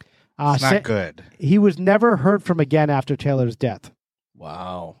 It's not good. He was never heard from again after Taylor's death.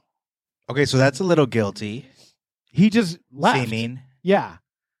 Wow. Okay, so that's a little guilty. He just left. Seeming. Yeah.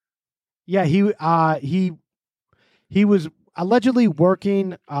 Yeah, he was allegedly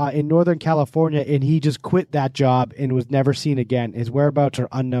working in Northern California, and he just quit that job and was never seen again. His whereabouts are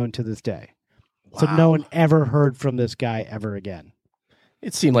unknown to this day. Wow. So no one ever heard from this guy ever again.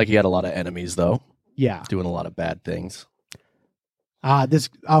 It seemed like he had a lot of enemies, though. Yeah. Doing a lot of bad things.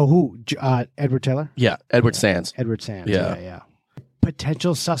 Edward Taylor? Yeah, Edward Sands. Edward Sands, Yeah. yeah.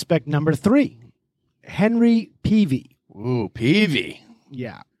 Potential suspect number 3, Henry Peavy. Ooh, Peavy.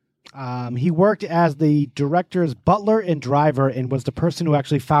 Yeah. He worked as the director's butler and driver and was the person who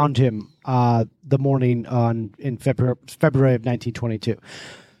actually found him the morning in February of 1922.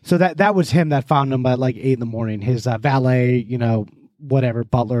 So that was him that found him at like 8 a.m. His valet, whatever,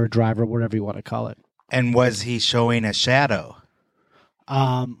 butler, driver, whatever you want to call it. And was he showing a shadow?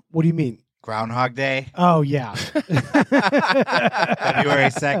 What do you mean? Groundhog Day, Oh yeah. February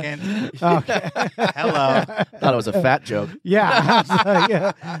 2nd. Okay. Hello. Thought it was a fat joke.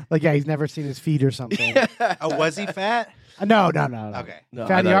 Yeah. Yeah, he's never seen his feet or something. Oh, was he fat? No. Okay. No, Fatty I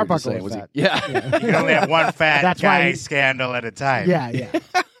thought you were Arbuckle saying, was was he- fat. Yeah. You can only have one fat That's why guy he- scandal at a time. Yeah.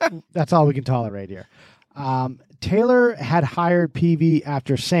 That's all we can tolerate here. Taylor had hired Peavy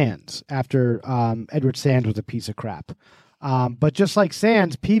after Edward Sands was a piece of crap. But just like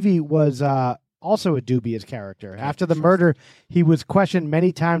Sands, Peavy was also a dubious character. After the murder, he was questioned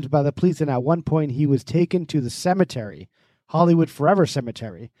many times by the police, and at one point he was taken to the cemetery, Hollywood Forever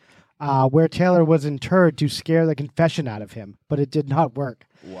Cemetery, where Taylor was interred to scare the confession out of him, but it did not work.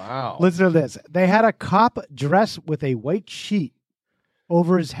 Wow. Listen to this. They had a cop dressed with a white sheet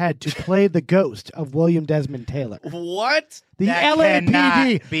over his head to play the ghost of William Desmond Taylor. What? The That LAPD.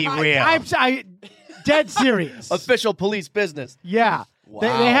 cannot be real. I'm dead serious. Official police business. Yeah. Wow.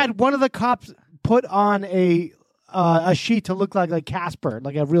 They had one of the cops put on a sheet to look like Casper,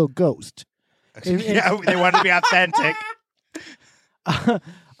 like a real ghost. Yeah, they wanted to be authentic.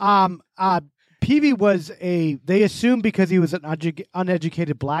 Peavy was they assumed because he was an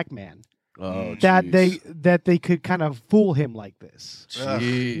uneducated black man Oh, that they could kind of fool him like this.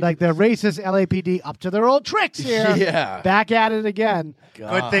 Jeez. Like the racist LAPD up to their old tricks here. Yeah. Back at it again.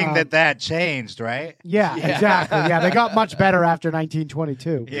 Good thing that changed, right? Yeah, exactly. Yeah, they got much better after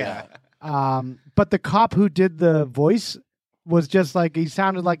 1922. Yeah. But the cop who did the voice was just like, he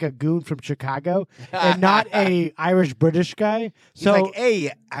sounded like a goon from Chicago and not a Irish British guy. He's So, like,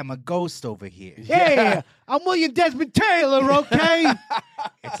 hey, I'm a ghost over here. hey, I'm William Desmond Taylor, okay?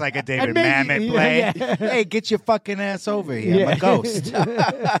 It's like a David And maybe- Mamet play. yeah. Hey, get your fucking ass over here. I'm a ghost.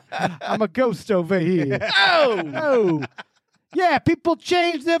 I'm a ghost over here. Oh. Yeah, people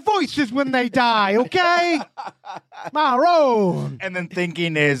change their voices when they die, okay? Maroon. And then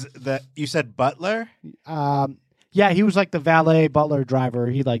thinking is that you said butler? Yeah, he was like the valet, butler, driver.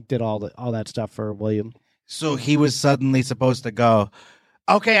 He like did all that stuff for William. So he was suddenly supposed to go,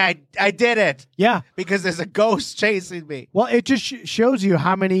 okay, I did it Yeah. because there's a ghost chasing me. Well, it just shows you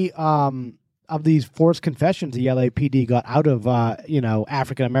how many of these forced confessions the LAPD got out of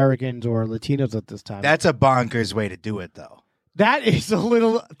African Americans or Latinos at this time. That's a bonkers way to do it, though. That is a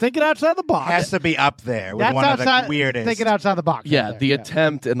little thinking outside the box. Has to be up there with That's one outside, of the weirdest. Thinking outside the box. Yeah, right there. the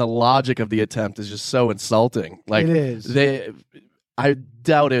attempt and the logic of the attempt is just so insulting. Like It is. I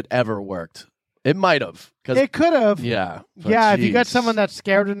doubt it ever worked. It might have. It could have. Yeah. but Yeah, if you got geez. someone that's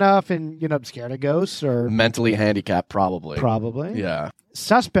scared enough and scared of ghosts or mentally handicapped, probably. probably.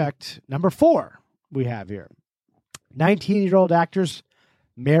 Suspect number 4 we have here. 19-year-old actress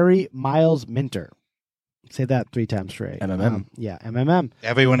Mary Miles Minter. Say that 3 times straight. MMM. Yeah, MMM.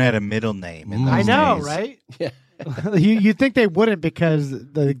 Everyone had a middle name. In those I know, days. right? Yeah. you think they wouldn't because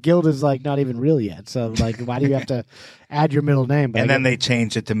the guild is like not even real yet. So like, why do you have to add your middle name? But And then they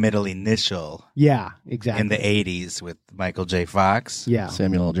changed it to middle initial yeah, exactly. in the 80s with Michael J. Fox. yeah.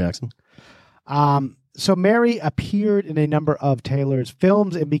 Samuel L. Jackson. So Mary appeared in a number of Taylor's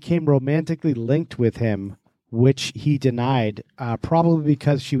films and became romantically linked with him, which he denied, probably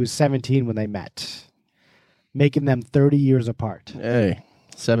because she was 17 when they met, making them 30 years apart. Hey,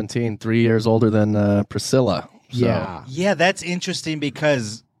 17, 3 years older than Priscilla. So, Yeah. Yeah, that's interesting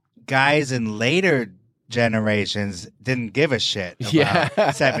because guys in later generations didn't give a shit about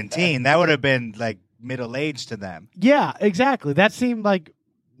Yeah. 17. That would have been like middle age to them. Yeah, exactly. That seemed like,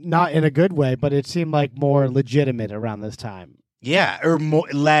 not in a good way, but it seemed like more legitimate around this time. Yeah, or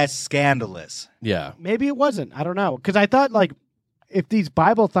less scandalous. Yeah. Maybe it wasn't. I don't know. Because I thought, like, if these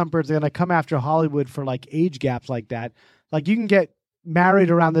Bible thumpers are going to come after Hollywood for, like, age gaps like that, like, you can get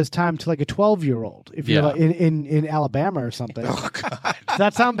married around this time to, like, a 12-year-old if you're Yeah. like, in Alabama or something. Oh, God. Does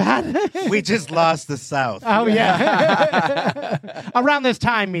that sound bad? We just lost the South. Oh, yeah. Around this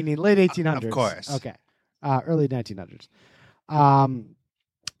time, meaning late 1800s. Of course. Okay. Early 1900s.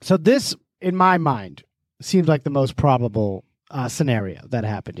 So this, in my mind, seems like the most probable scenario that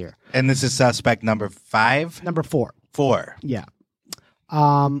happened here. And this is suspect number 5? Number 4. 4. Yeah.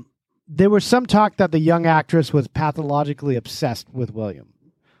 There was some talk that the young actress was pathologically obsessed with William.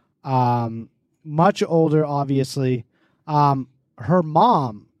 Much older, obviously. Her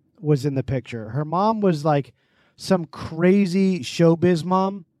mom was in the picture. Her mom was like some crazy showbiz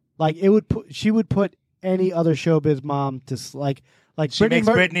mom. Like she would put any other showbiz mom to like She makes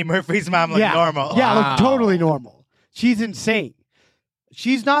Brittany Murphy's mom look normal. Yeah, Wow. look totally normal. She's insane.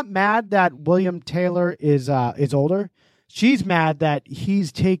 She's not mad that William Taylor is older. She's mad that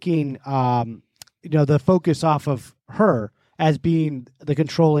he's taking the focus off of her as being the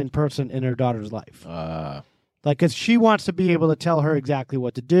controlling person in her daughter's life. Like, because she wants to be able to tell her exactly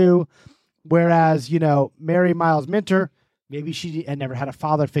what to do. Whereas, Mary Miles Minter, maybe she had never had a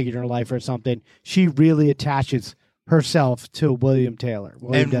father figure in her life or something. She really attaches herself to William Taylor.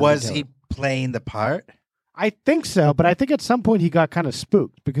 And was he playing the part? I think so, but I think at some point he got kind of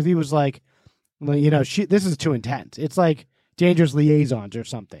spooked because he was like, well, this is too intense. It's like Dangerous Liaisons or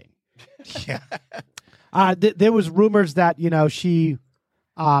something. Yeah. There was rumors that, she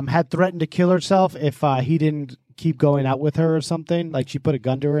had threatened to kill herself if he didn't keep going out with her or something. Like she put a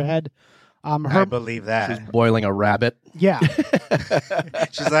gun to her head. I believe that. She's boiling a rabbit. Yeah.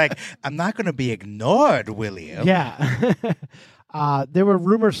 She's like, I'm not going to be ignored, William. Yeah. There were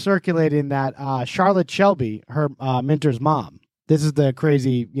rumors circulating that Charlotte Shelby, her Minter's mom, this is the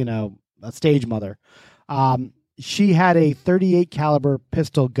crazy, stage mother. She had a .38 caliber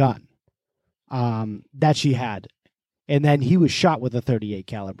pistol gun that she had. And then he was shot with a .38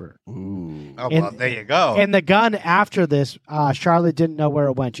 caliber. Ooh. Oh, well, there you go. And the gun after this, Charlotte didn't know where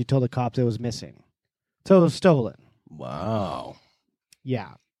it went. She told the cops it was missing. So it was stolen. Wow.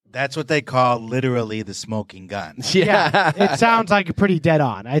 Yeah. That's what they call literally the smoking gun. Yeah. It sounds like pretty dead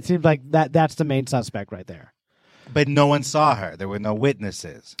on. It seems like that's the main suspect right there. But no one saw her. There were no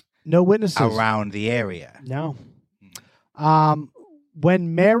witnesses. No witnesses. Around the area. No.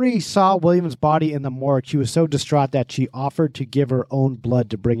 When Mary saw William's body in the morgue, she was so distraught that she offered to give her own blood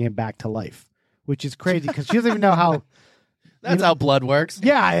to bring him back to life, which is crazy because she doesn't even know how. That's how blood works.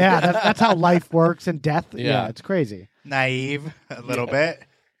 Yeah. That's how life works and death. Yeah, it's crazy. Naive, a little bit.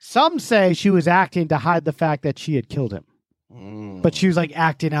 Some say she was acting to hide the fact that she had killed him. But she was like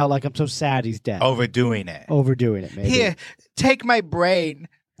acting out like, I'm so sad he's dead. Overdoing it. Overdoing it, maybe. Here, take my brain.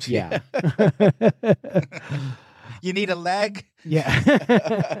 Yeah. You need a leg?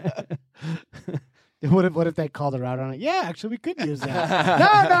 Yeah. What if they called her out on it? Yeah, actually, we could use that. No,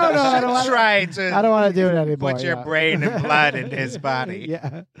 I don't want I don't want to do it anymore. Put your brain and blood in his body.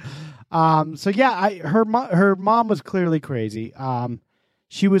 Yeah. Her mom was clearly crazy.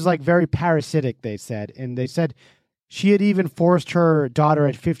 She was like very parasitic, they said, and they said she had even forced her daughter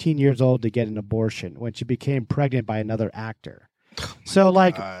at 15 years old to get an abortion when she became pregnant by another actor. So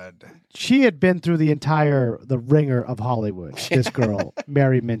like she had been through the ringer of Hollywood, this girl,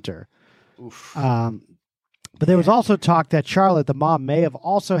 Mary Minter. But there was also talk that Charlotte, the mom, may have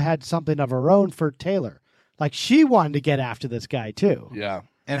also had something of her own for Taylor. Like she wanted to get after this guy too. Yeah.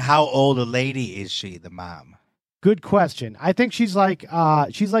 And how old a lady is she, the mom? Good question. I think she's like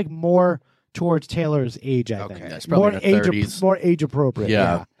more towards Taylor's age, I think. Yeah, it's probably in her 30s. More age appropriate.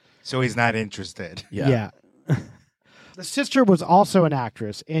 Yeah. So he's not interested. Yeah. The sister was also an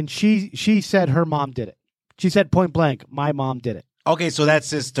actress, and she said her mom did it. She said point blank, my mom did it. Okay, so that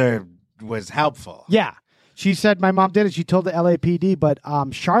sister was helpful. Yeah. She said my mom did it. She told the LAPD, but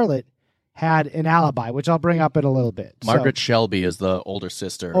Charlotte had an alibi, which I'll bring up in a little bit. Margaret Shelby is the older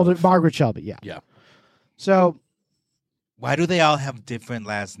sister. Margaret Shelby, yeah. Yeah. So why do they all have different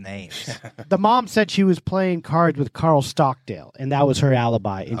last names? The mom said she was playing cards with Carl Stockdale, and that was her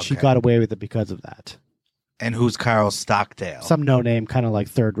alibi, and she got away with it because of that. And who's Carl Stockdale? Some no-name, kind of like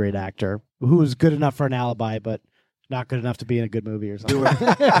third-rate actor who was good enough for an alibi, but not good enough to be in a good movie or something.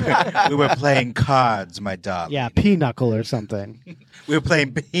 We were playing cards, my darling. Yeah, Pinochle or something. We were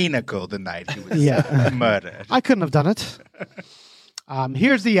playing Pinochle the night he was murdered. I couldn't have done it.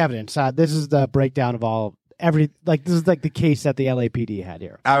 Here's the evidence. This is the breakdown of this is like the case that the LAPD had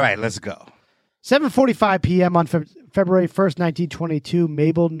here. All right, let's go. 7:45 p.m. on February 1st, 1922,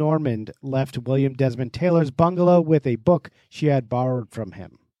 Mabel Normand left William Desmond Taylor's bungalow with a book she had borrowed from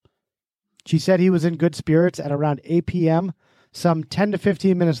him. She said he was in good spirits at around 8 p.m. Some 10 to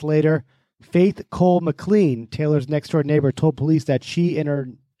 15 minutes later, Faith Cole McLean, Taylor's next-door neighbor, told police that she and her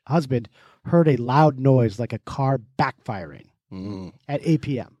husband heard a loud noise like a car backfiring at 8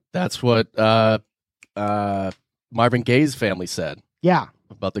 p.m. That's what Marvin Gaye's family said. Yeah.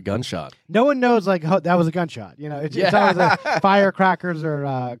 About the gunshot. No one knows that was a gunshot. It's always firecrackers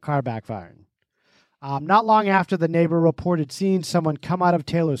or car backfiring. Not long after, the neighbor reported seeing someone come out of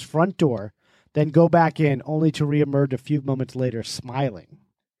Taylor's front door, then go back in, only to reemerge a few moments later smiling.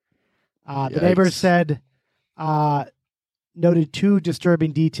 The neighbor said, noted two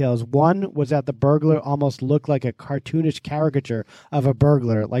disturbing details. One was that the burglar almost looked like a cartoonish caricature of a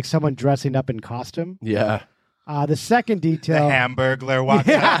burglar, like someone dressing up in costume. Yeah. The second detail... The Hamburglar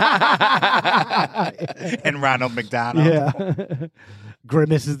walking and Ronald McDonald. Yeah.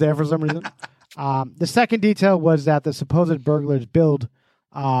 Grimace is there for some reason. The second detail was that the supposed burglar's build,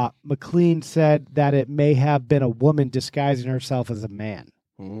 McLean said that it may have been a woman disguising herself as a man.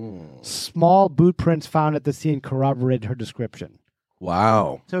 Small boot prints found at the scene corroborated her description.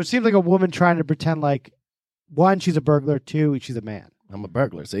 Wow. So it seems like a woman trying to pretend like, one, she's a burglar, two, she's a man. I'm a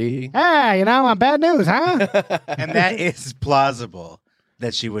burglar, see? Hey, I'm bad news, huh? And that is plausible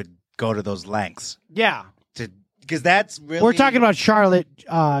that she would go to those lengths. Yeah. Because that's really... We're talking about Charlotte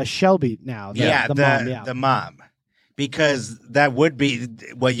Shelby now. The mom. Because that would be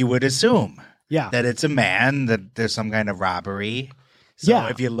what you would assume. Yeah. That it's a man, that there's some kind of robbery. So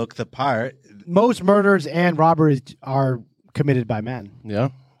if you look the part... Most murders and robberies are committed by men. Yeah.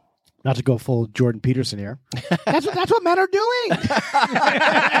 Not to go full Jordan Peterson here. That's what men are doing.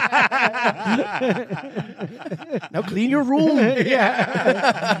 Now clean your room.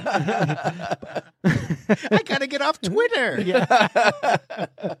 Yeah. I gotta get off Twitter. Yeah.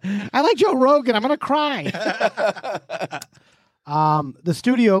 I like Joe Rogan. I'm gonna cry. The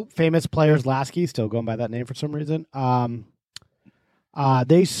studio, famous Players Lasky, still going by that name for some reason.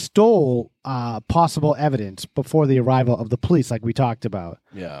 They stole possible evidence before the arrival of the police, like we talked about.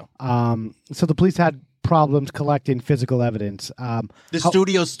 Yeah. So the police had problems collecting physical evidence. The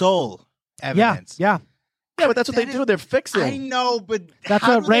studio stole evidence. Yeah. Yeah, but that's what they do. They're fixing. I know, but That's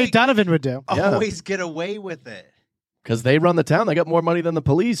what Ray Donovan would do. Always get away with it. Because they run the town. They got more money than the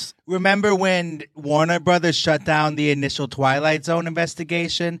police. Remember when Warner Brothers shut down the initial Twilight Zone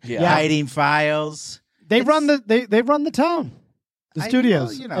investigation? Yeah. Hiding files. They run the town. The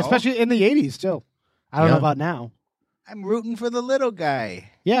studios, especially in the 80s still. I don't know about now. I'm rooting for the little guy.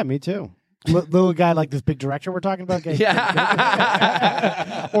 Yeah, me too. Little guy like this big director we're talking about?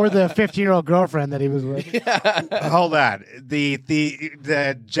 Yeah. Or the 15-year-old girlfriend that he was with. Yeah. Hold on. The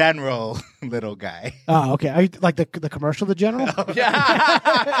general little guy. Oh, okay. Are you, like the commercial, The General?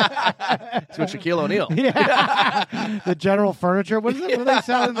 Yeah. It's with Shaquille O'Neal. Yeah. The General Furniture. What is it? What are they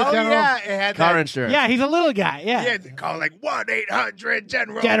selling? The General? Yeah. It had car insurance. Yeah, he's a little guy. Yeah. Yeah, they call like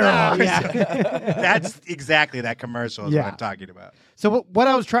 1-800-GENERAL. Yeah. That's exactly that commercial is what I'm talking about. So the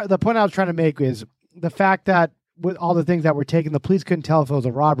point I was trying to make is the fact that with all the things that were taken, the police couldn't tell if it was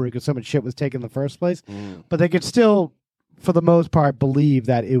a robbery because so much shit was taken in the first place. But they could still, for the most part, believe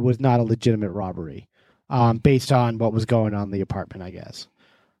that it was not a legitimate robbery based on what was going on in the apartment, I guess.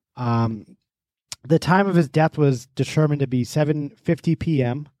 The time of his death was determined to be 7:50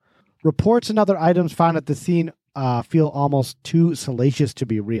 p.m. Reports and other items found at the scene feel almost too salacious to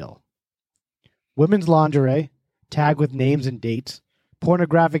be real. Women's lingerie, tagged with names and dates,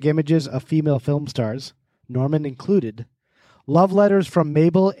 pornographic images of female film stars, Norman included, love letters from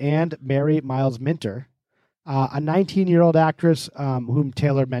Mabel and Mary Miles Minter, a 19-year-old actress whom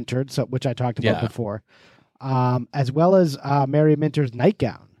Taylor mentored, which I talked about before, as well as Mary Minter's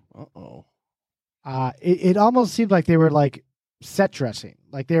nightgown. Uh-oh. It almost seemed like they were like set dressing,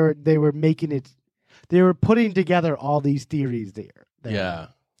 like they were making it. They were putting together all these theories there. Yeah.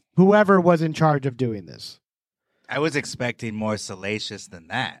 Whoever was in charge of doing this. I was expecting more salacious than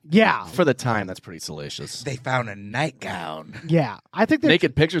that. Yeah. For the time, that's pretty salacious. They found a nightgown. Yeah. I think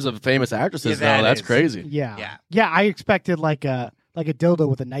naked pictures of famous actresses, though. That's crazy. Yeah. Yeah, I expected like a dildo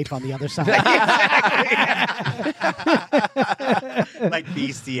with a knife on the other side. Like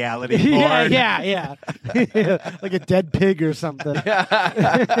bestiality porn. Yeah. Like a dead pig or something.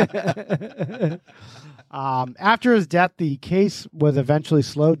 After his death, the case was eventually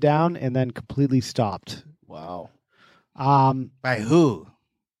slowed down and then completely stopped. Wow. By who?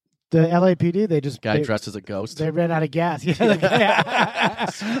 The LAPD. They just dressed as a ghost. They ran out of gas.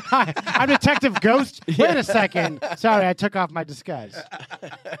 Hi, I'm Detective Ghost. Wait a second. Sorry, I took off my disguise.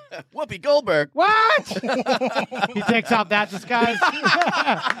 Whoopi Goldberg. What? He takes off that disguise.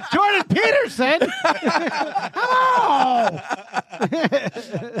 Jordan Peterson.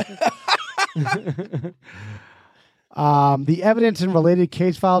 Hello. The evidence in related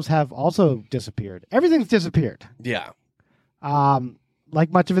case files have also disappeared. Everything's disappeared. Yeah. Like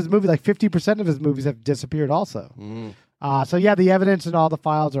much of his movie, like 50% of his movies have disappeared also. So yeah, the evidence and all the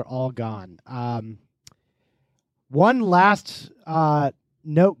files are all gone. One last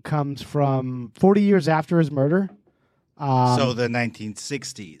note comes from 40 years after his murder. So the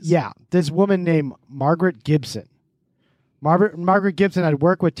 1960s. Yeah. This woman named Margaret Gibson. Margaret Gibson had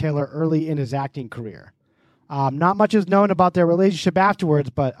worked with Taylor early in his acting career. Not much is known about their relationship afterwards,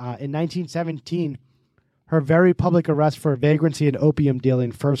 but in 1917, her very public arrest for vagrancy and opium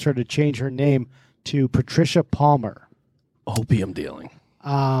dealing forced her to change her name to Patricia Palmer. Opium dealing.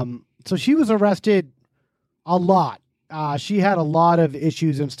 So she was arrested a lot. She had a lot of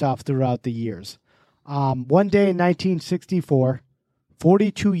issues and stuff throughout the years. One day in 1964,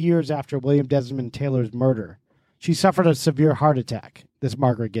 42 years after William Desmond Taylor's murder, she suffered a severe heart attack, this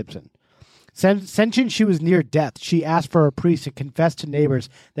Margaret Gibson. Sensing she was near death, she asked for a priest to confess to neighbors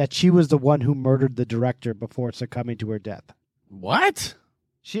that she was the one who murdered the director before succumbing to her death. What?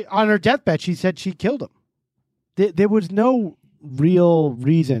 On her deathbed, she said she killed him. There was no real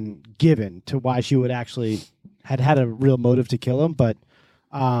reason given to why she would actually had a real motive to kill him, but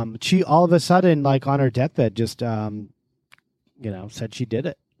she all of a sudden, like on her deathbed, just said she did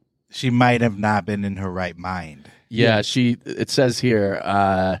it. She might have not been in her right mind. Yeah, it says here,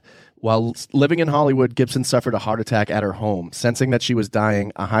 while living in Hollywood, Gibson suffered a heart attack at her home. Sensing that she was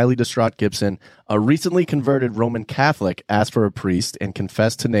dying, a highly distraught Gibson, a recently converted Roman Catholic, asked for a priest and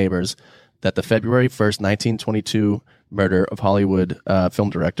confessed to neighbors that the February 1st, 1922 murder of Hollywood film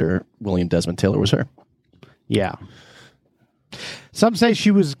director William Desmond Taylor was her. Yeah. Some say she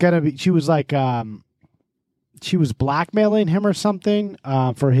was blackmailing him or something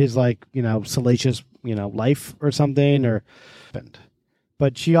for his salacious, life or something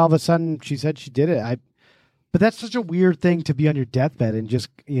but she all of a sudden she said she did it. But that's such a weird thing to be on your deathbed and just,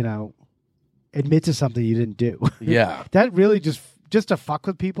 admit to something you didn't do. Yeah. That really just to fuck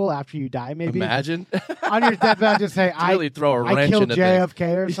with people after you die, maybe. Imagine. On your deathbed, just say, I really throw a wrench I killed into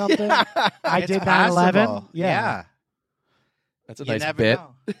JFK or something. I did 9/11. Yeah. That's a You nice never bit.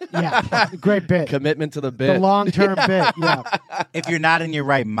 know. Yeah, great bit. Commitment to the bit. The long-term bit, yeah. If you're not in your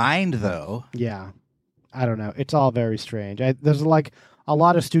right mind, though. Yeah. I don't know. It's all very strange. There's a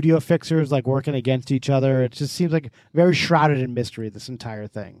lot of studio fixers working against each other. It just seems like very shrouded in mystery, this entire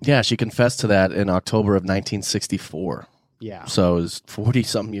thing. Yeah, she confessed to that in October of 1964. Yeah. So it was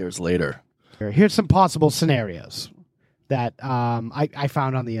 40-some years later. Here's some possible scenarios that I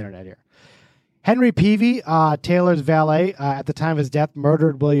found on the internet here. Henry Peavy, Taylor's valet, at the time of his death,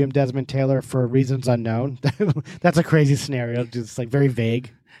 murdered William Desmond Taylor for reasons unknown. That's a crazy scenario, just very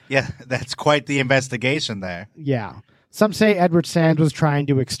vague. Yeah, that's quite the investigation there. Yeah. Some say Edward Sands was trying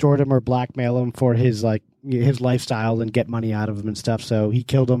to extort him or blackmail him for his lifestyle and get money out of him and stuff. So he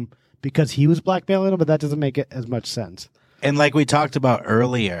killed him because he was blackmailing him, but that doesn't make it as much sense. And like we talked about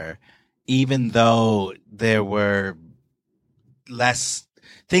earlier, even though there were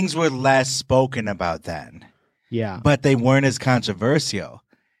things were less spoken about then. Yeah. But they weren't as controversial.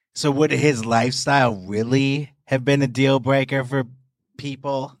 So would his lifestyle really have been a deal breaker for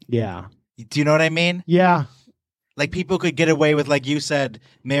people? Yeah. Do you know what I mean? Yeah. Like people could get away with, like you said,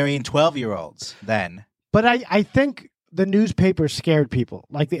 marrying 12-year-olds then. But I think the newspaper scared people.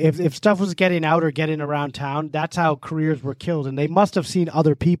 Like if stuff was getting out or getting around town, that's how careers were killed. And they must have seen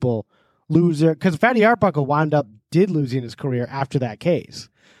other people lose their, because Fatty Arbuckle did losing his career after that case.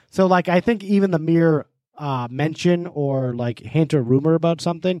 So I think even the mere mention or hint or rumor about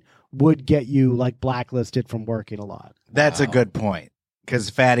something would get you blacklisted from working a lot. That's a good point, because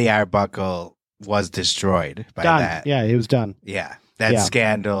Fatty Arbuckle was destroyed by Done. that. Yeah, he was done. Yeah, that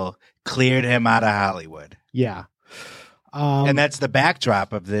scandal cleared him out of Hollywood. Yeah. And that's the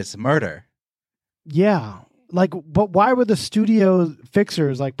backdrop of this murder. Yeah. But why were the studio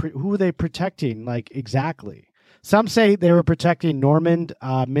fixers, who were they protecting, exactly? Some say they were protecting Normand,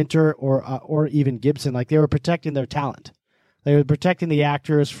 Minter, or even Gibson. They were protecting their talent. They were protecting the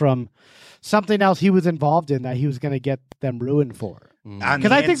actors from something else he was involved in that he was going to get them ruined for.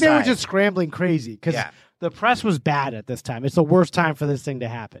 Because I think they were just scrambling crazy because the press was bad at this time. It's the worst time for this thing to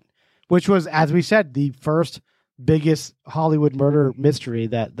happen, which was, as we said, the first biggest Hollywood murder mystery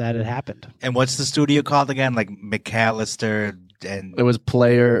that had happened. And what's the studio called again? McAllister and it was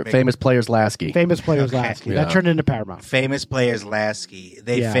Famous Players Lasky. Famous Players Lasky. That turned into Paramount. Famous Players Lasky.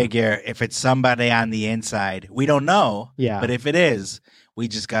 They figure if it's somebody on the inside, we don't know. Yeah. But if it is, we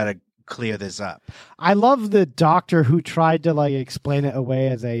just got to clear this up. I love the doctor who tried to explain it away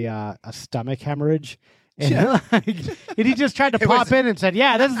as a stomach hemorrhage. And, and he just tried to pop in and said,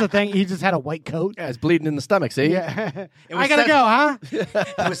 yeah, this is the thing. He just had a white coat. Yeah, it's bleeding in the stomach, see? Yeah. I gotta go, huh?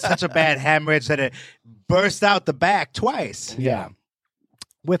 It was such a bad hemorrhage that it burst out the back twice. Yeah.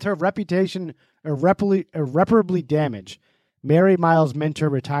 With her reputation irreparably damaged, Mary Miles Minter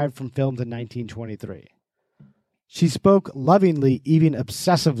retired from films in 1923. She spoke lovingly, even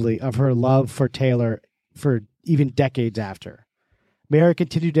obsessively, of her love for Taylor for even decades after. Mary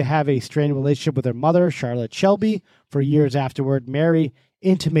continued to have a strained relationship with her mother, Charlotte Shelby, for years afterward. Mary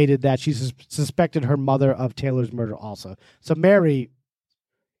intimated that she suspected her mother of Taylor's murder also. So Mary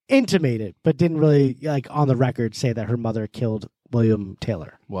intimated, but didn't really, on the record, say that her mother killed William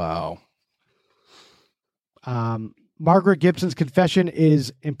Taylor. Wow. Margaret Gibson's confession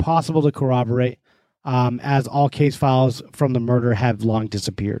is impossible to corroborate, as all case files from the murder have long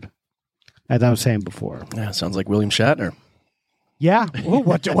disappeared, as I was saying before. Yeah, sounds like William Shatner. Yeah. Well,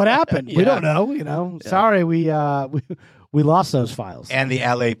 what happened? We don't know. Yeah. Sorry, we lost those files. And the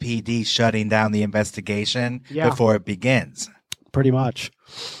LAPD shutting down the investigation before it begins. Pretty much.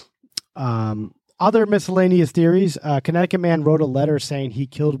 Other miscellaneous theories. Connecticut man wrote a letter saying he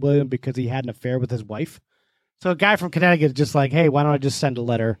killed William because he had an affair with his wife. So a guy from Connecticut is just like, hey, why don't I just send a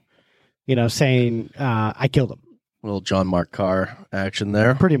letter, saying I killed him? A little John Mark Carr action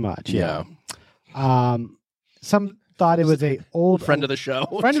there. Pretty much, yeah. Some thought it was a old friend of the show.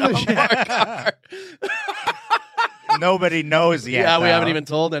 Friend of the show. Nobody knows yet. Yeah, we though. haven't even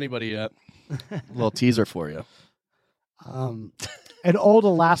told anybody yet. A little teaser for you. An old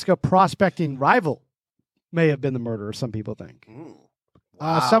Alaska prospecting rival may have been the murderer, some people think.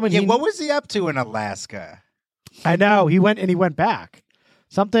 Wow. What was he up to in Alaska? I know. He went back.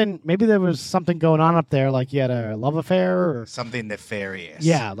 Maybe there was something going on up there, like he had a love affair or something nefarious.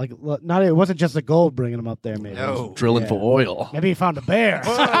 Yeah, like it wasn't just the gold bringing him up there. Maybe no, drilling for oil. Maybe he found a bear.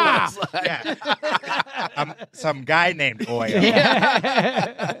 Some guy named Oil.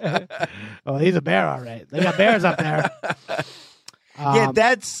 Oh, he's a bear, all right. They got bears up there. Yeah,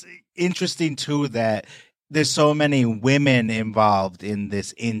 that's interesting too. That there's so many women involved in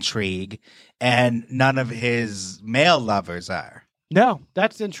this intrigue, and none of his male lovers are. No,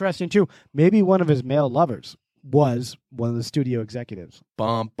 that's interesting too. Maybe one of his male lovers was one of the studio executives.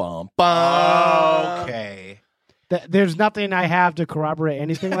 Bum, bum, bum. Okay. There's nothing I have to corroborate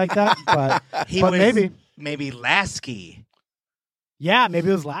anything like that, but maybe Lasky. Yeah, maybe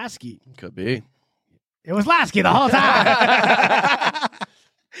it was Lasky. Could be. It was Lasky the whole time.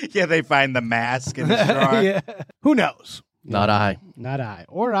 Yeah, they find the mask in the drawer. Yeah. Who knows? Not I.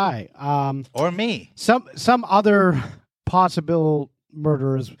 Or I. Or me. Some other possible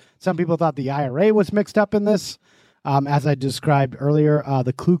murderers. Some people thought the IRA was mixed up in this, as I described earlier.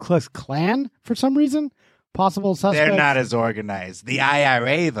 The Ku Klux Klan, for some reason, possible suspects. They're not as organized. The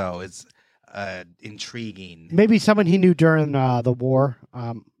IRA, though, is intriguing. Maybe someone he knew during the war.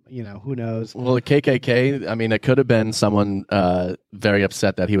 Who knows? Well, the KKK. I mean, it could have been someone very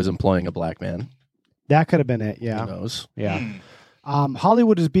upset that he was employing a black man. That could have been it. Yeah. Who knows? Yeah.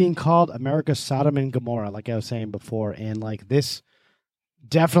 Hollywood is being called America's Sodom and Gomorrah, like I was saying before, and like this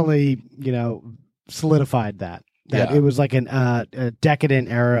definitely, solidified that it was like a decadent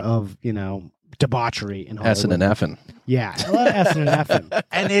era of debauchery in Hollywood. S and F'ing. Yeah, a lot of S and F'ing.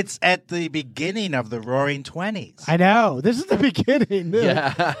 And it's at the beginning of the Roaring -- I know. This is the beginning.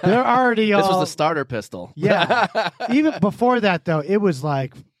 Yeah, they're already. This was the starter pistol. Yeah. Even before that, though, it was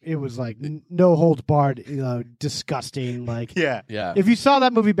like no holds barred, disgusting. Like, yeah. If you saw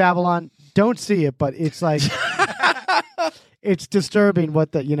that movie Babylon, don't see it, but it's like it's disturbing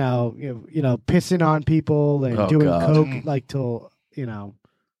what the pissing on people and doing coke like till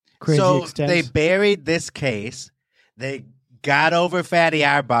crazy extents. They buried this case. They got over Fatty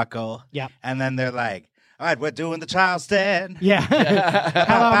Arbuckle. Yeah, and then they're like, all right, we're doing the Charleston. Yeah.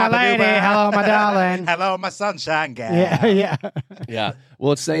 Hello, my lady. Hello, my darling. Hello, my sunshine gal. Yeah.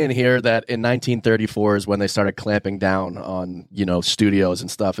 Well, it's saying here that in 1934 is when they started clamping down on, studios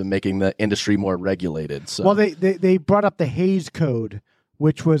and stuff and making the industry more regulated. So. Well, they brought up the Hays Code,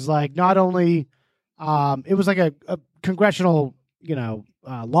 which was like not only it was like a congressional,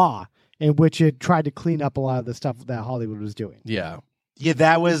 law in which it tried to clean up a lot of the stuff that Hollywood was doing. Yeah. Yeah,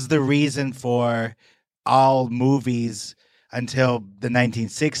 that was the reason for all movies until the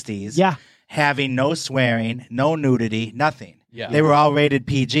 1960s. Yeah. Having no swearing, no nudity, nothing. Yeah. They were all rated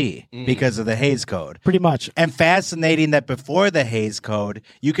PG because of the Hays Code. Pretty much. And fascinating that before the Hays Code,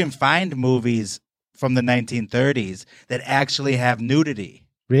 you can find movies from the 1930s that actually have nudity.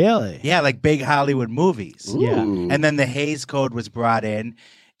 Really? Yeah, like big Hollywood movies. Ooh. Yeah. And then the Hays Code was brought in.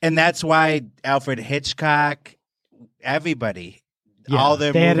 And that's why Alfred Hitchcock, everybody, all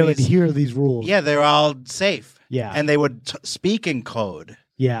their they movies, had to adhere to these rules. Yeah, they're all safe. Yeah. And they would speak in code.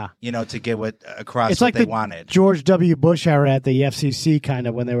 Yeah. To get across it's what like they the wanted. George W. Bush era at the FCC kind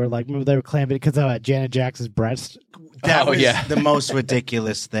of when they were like, remember they were clamping because of Janet Jackson's breast? That was the most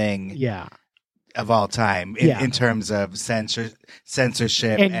ridiculous thing of all time in terms of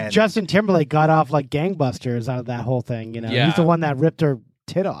censorship. And Justin Timberlake got off like gangbusters out of that whole thing. He's the one that ripped her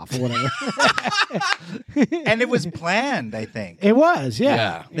tit off or whatever. And it was planned, I think. It was,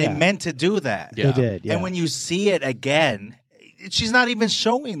 yeah. They meant to do that. Yeah. They did, yeah. And when you see it again, she's not even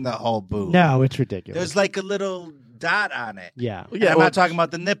showing the whole boob. No, it's ridiculous. There's like a little dot on it. Yeah. I'm not talking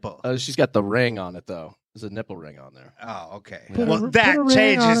about the nipple. She's got the ring on it, though. There's a nipple ring on there. Oh, okay. Put well, a that ring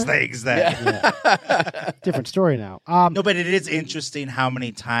changes on it. things then. Yeah. Different story now. No, but it is interesting how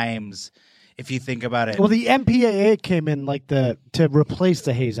many times, if you think about it. Well, the MPAA came in like to replace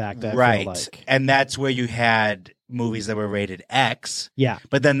the Hays Act. I feel like. And that's where you had movies that were rated X. Yeah.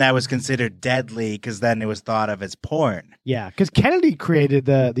 But then that was considered deadly because then it was thought of as porn. Yeah, because Kennedy created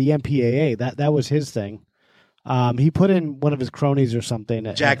the MPAA. That was his thing. He put in one of his cronies or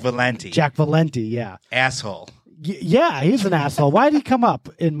something. Jack Valenti. Jack Valenti, yeah. Asshole. Yeah, he's an asshole. Why did he come up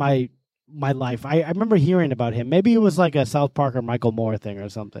in my my life. I remember hearing about him. Maybe it was like a South Park or Michael Moore thing or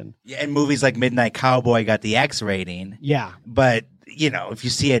something. Yeah, and movies like Midnight Cowboy got the X rating. Yeah. But, if you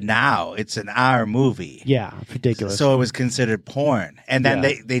see it now, it's an R movie. Yeah, it's ridiculous. So it was considered porn. And then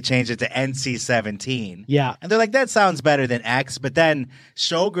they changed it to NC-17. Yeah. And they're like, that sounds better than X. But then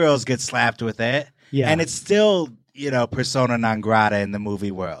Showgirls get slapped with it. Yeah. And it's still, persona non grata in the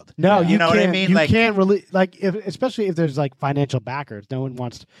movie world. No, you know what I mean? You can't really, especially if there's like financial backers. No one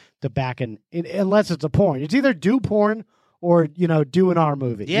wants to back unless it's a porn. It's either do porn or, do an R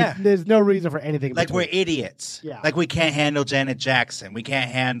movie. Yeah. There's no reason for anything. Like between. we're idiots. Yeah. Like we can't handle Janet Jackson. We can't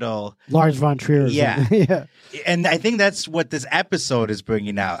handle Lars von Trier. Yeah. Yeah. And I think that's what this episode is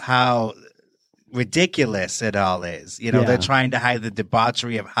bringing out, how ridiculous it all is. They're trying to hide the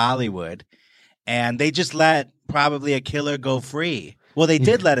debauchery of Hollywood, and they just let probably a killer go free. Well, they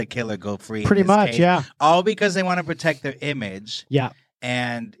did let a killer go free. Pretty in this much, case, yeah. All because they want to protect their image. Yeah.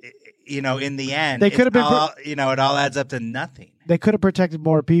 And, in the end, They could have been it all adds up to nothing. They could have protected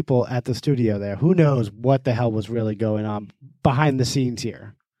more people at the studio there. Who knows what the hell was really going on behind the scenes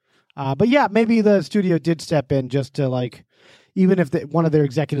here. But yeah, maybe the studio did step in just to even if one of their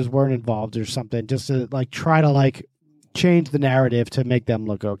executives weren't involved or something, just to try to change the narrative to make them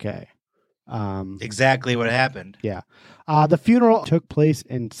look okay. Exactly what happened. Yeah. The funeral took place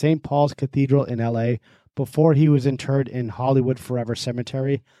in St. Paul's Cathedral in L.A. before he was interred in Hollywood Forever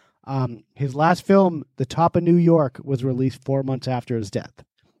Cemetery. His last film, The Top of New York, was released 4 months after his death.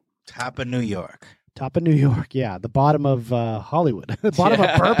 Top of New York. Top of New York, yeah. The bottom of Hollywood. The bottom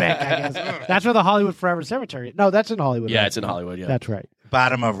of Burbank, I guess. That's where the Hollywood Forever Cemetery. No, that's in Hollywood. Yeah, right? it's in Hollywood, yeah. That's right.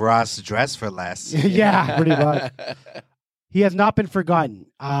 Bottom of Ross Dress for Less. Yeah, pretty much. He has not been forgotten.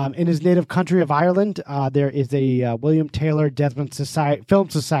 In his native country of Ireland, there is a William Taylor Desmond Film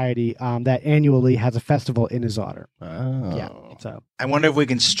Society that annually has a festival in his honor. Oh. Yeah. So I wonder if we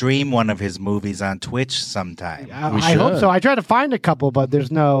can stream one of his movies on Twitch sometime. I hope so. I tried to find a couple, but there's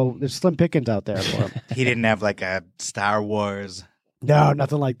slim pickings out there for him. He didn't have a Star Wars. No,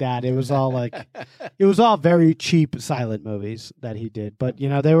 nothing like that. It was all very cheap silent movies that he did. But,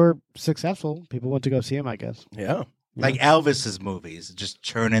 they were successful. People went to go see him, I guess. Yeah. Like Elvis's movies, just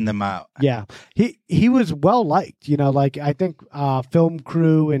churning them out. Yeah. He was well liked, I think film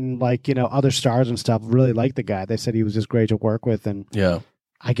crew and other stars and stuff really liked the guy. They said he was just great to work with, and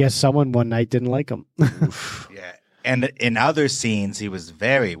I guess someone one night didn't like him. Yeah. And in other scenes he was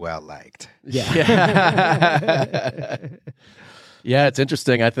very well liked. Yeah. Yeah, it's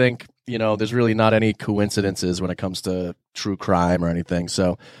interesting. I think, there's really not any coincidences when it comes to true crime or anything.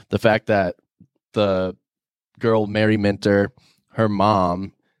 So the fact that the girl Mary Minter, her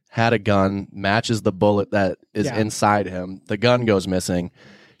mom, had a gun, matches the bullet that is inside him. The gun goes missing.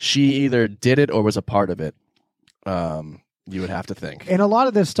 She either did it or was a part of it. You would have to think. And a lot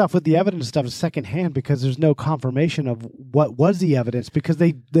of this stuff with the evidence stuff is secondhand because there's no confirmation of what was the evidence because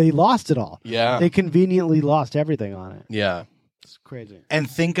they lost it all. Yeah. They conveniently lost everything on it. Yeah. It's crazy. And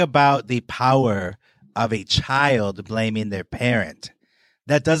think about the power of a child blaming their parent.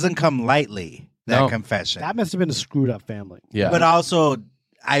 That doesn't come lightly. That confession. That must have been a screwed up family. Yeah. But also,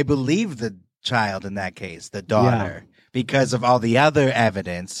 I believe the child in that case, the daughter, because of all the other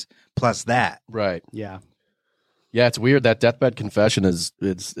evidence plus that. Right. Yeah. Yeah, it's weird. That deathbed confession is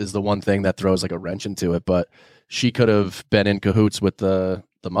the one thing that throws a wrench into it, but she could have been in cahoots with the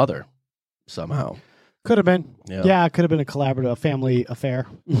somehow. Could have been. Yeah. It could have been a collaborative family affair.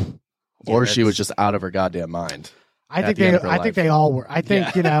 Or she was just out of her goddamn mind. I think they all were. I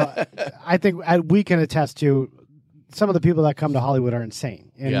think, I think we can attest to some of the people that come to Hollywood are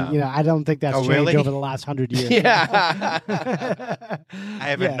insane. And, I don't think that's changed over the last 100 years. Yeah. I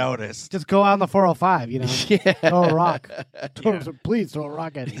haven't noticed. Just go out on the 405, throw a rock. Please throw a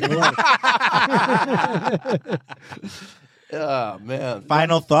rock at me. Oh, man.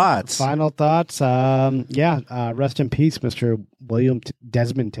 Final thoughts. Rest in peace, Mr. William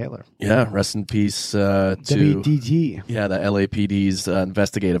Desmond Taylor. Yeah, rest in peace to WDT. Yeah, the LAPD's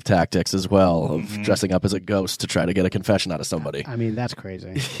investigative tactics as well of dressing up as a ghost to try to get a confession out of somebody. I mean, that's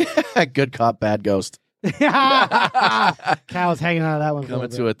crazy. Good cop, bad ghost. Cal's hanging out of that one. Coming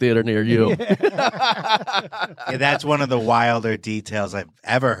to a theater near you. Yeah, that's one of the wilder details I've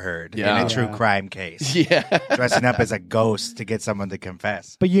ever heard in a true crime case. Yeah. Dressing up as a ghost to get someone to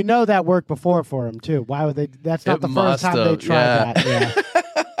confess. But that worked before for him, too. Why would they? That's not the first time they tried that.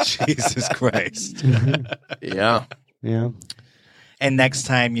 Yeah. Jesus Christ. Yeah. Yeah. And next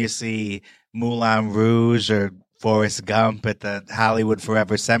time you see Moulin Rouge or Forrest Gump at the Hollywood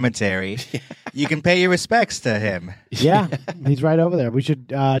Forever Cemetery, you can pay your respects to him. Yeah, he's right over there. We should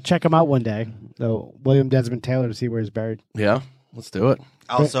check him out one day. So William Desmond Taylor to see where he's buried. Yeah, let's do it.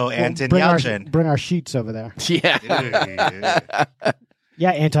 Also, Anton bring Yelchin. Bring our sheets over there. Yeah.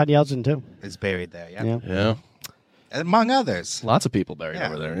 Yeah, Anton Yelchin, too. Is buried there, Yeah. Among others. Lots of people buried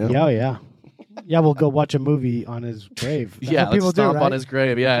over there. Yeah, yeah. Yeah, we'll go watch a movie on his grave. That's what Let's people stomp do, right? on his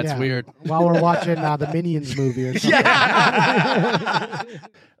grave. Yeah, it's weird. While we're watching the Minions movie or something. Yeah.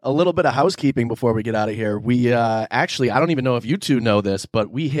 A little bit of housekeeping before we get out of here. We actually, I don't even know if you two know this,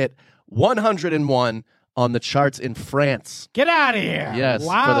 but we hit 101 on the charts in France. Get out of here. Yes.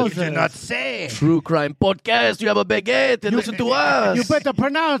 Wow. For the say. True Crime Podcast. You have a baguette and listen to us. You better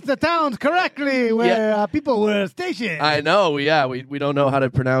pronounce the towns correctly where people were stationed. I know. Yeah, we don't know how to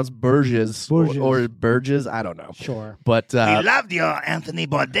pronounce Burgess. Or Burgess. I don't know. Sure. But we loved your Anthony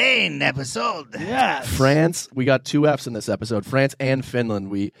Bourdain episode. Yes. France, we got 2 Fs in this episode. France and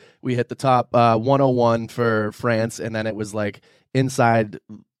Finland. We hit the top 101 for France, and then it was like inside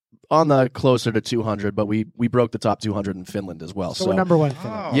on the closer to 200, but we broke the top 200 in Finland as well. So we're number 1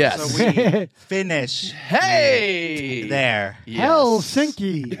 Finland. Yes. So we finish there. Yes.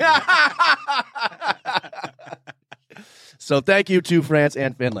 Helsinki. So thank you to France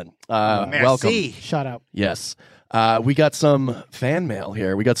and Finland. Welcome. Shout out. Yes. We got some fan mail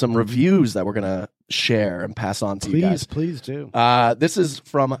here. We got some reviews that we're going to share and pass on to you guys. Please do. This is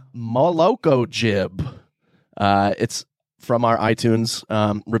from Moloko Jib. It's from our iTunes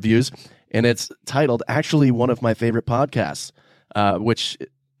reviews, and it's titled, Actually One of My Favorite Podcasts, which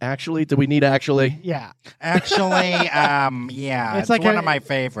actually, do we need actually? Yeah. Actually, yeah, it's like one of my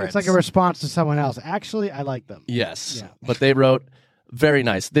favorites. It's like a response to someone else. Actually, I like them. Yes. Yeah. But they wrote, very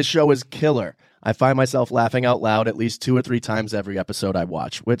nice. This show is killer. I find myself laughing out loud at least 2 or 3 times every episode I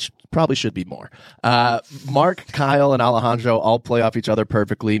watch, which probably should be more. Mark, Kyle, and Alejandro all play off each other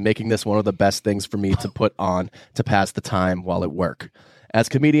perfectly, making this one of the best things for me to put on to pass the time while at work. As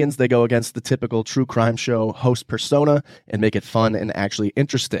comedians, they go against the typical true crime show host persona and make it fun and actually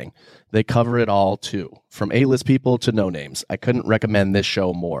interesting. They cover it all, too, from A-list people to no-names. I couldn't recommend this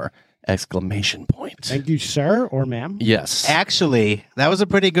show more. ! Thank you, sir or ma'am. Yes. Actually, that was a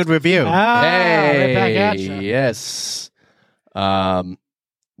pretty good review. Hey, right back at you. yes. Yeah,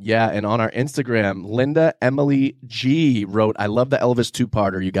 and on our Instagram, Linda Emily G wrote, I love the Elvis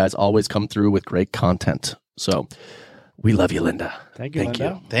 2-parter. You guys always come through with great content. So we love you, Linda. Thank you,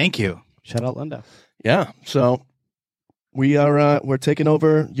 Linda. Thank you. Shout out, Linda. Yeah, so we are we're taking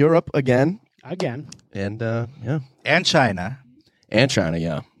over Europe again. Again. And yeah. And China. And China,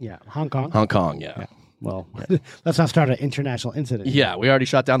 yeah. Yeah. Hong Kong. Hong Kong, yeah. Well, let's not start an international incident. Yeah, we already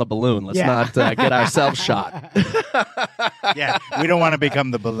shot down the balloon. Let's not get ourselves shot. Yeah, we don't want to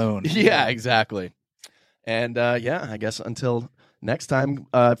become the balloon. Yeah, exactly. And yeah, I guess until next time,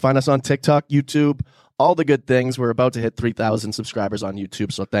 find us on TikTok, YouTube, all the good things. We're about to hit 3,000 subscribers on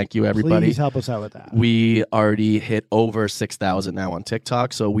YouTube, so thank you, everybody. Please help us out with that. We already hit over 6,000 now on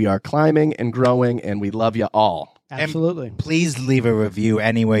TikTok, so we are climbing and growing, and we love you all. Absolutely. And please leave a review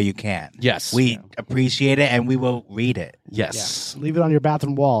anywhere you can. Yes. We appreciate it, and we will read it. Yes. Yeah. Leave it on your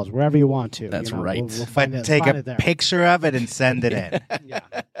bathroom walls, wherever you want to. That's right. We'll find But it, take find a it there. picture of it and send it in. Yeah.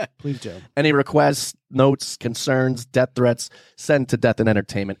 Please do. Any requests, notes, concerns, death threats, send to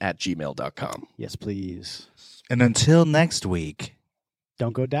deathandentertainment@gmail.com. Yes, please. And until next week,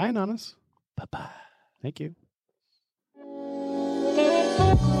 don't go dying on us. Bye-bye. Thank you.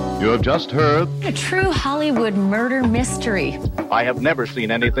 You have just heard a true Hollywood murder mystery. I have never seen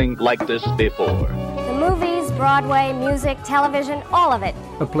anything like this before. The movies, Broadway, music, television, all of it.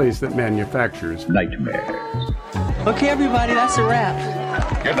 A place that manufactures nightmares. Okay, everybody, that's a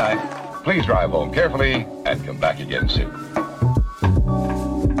wrap. Good night. Please drive home carefully and come back again soon.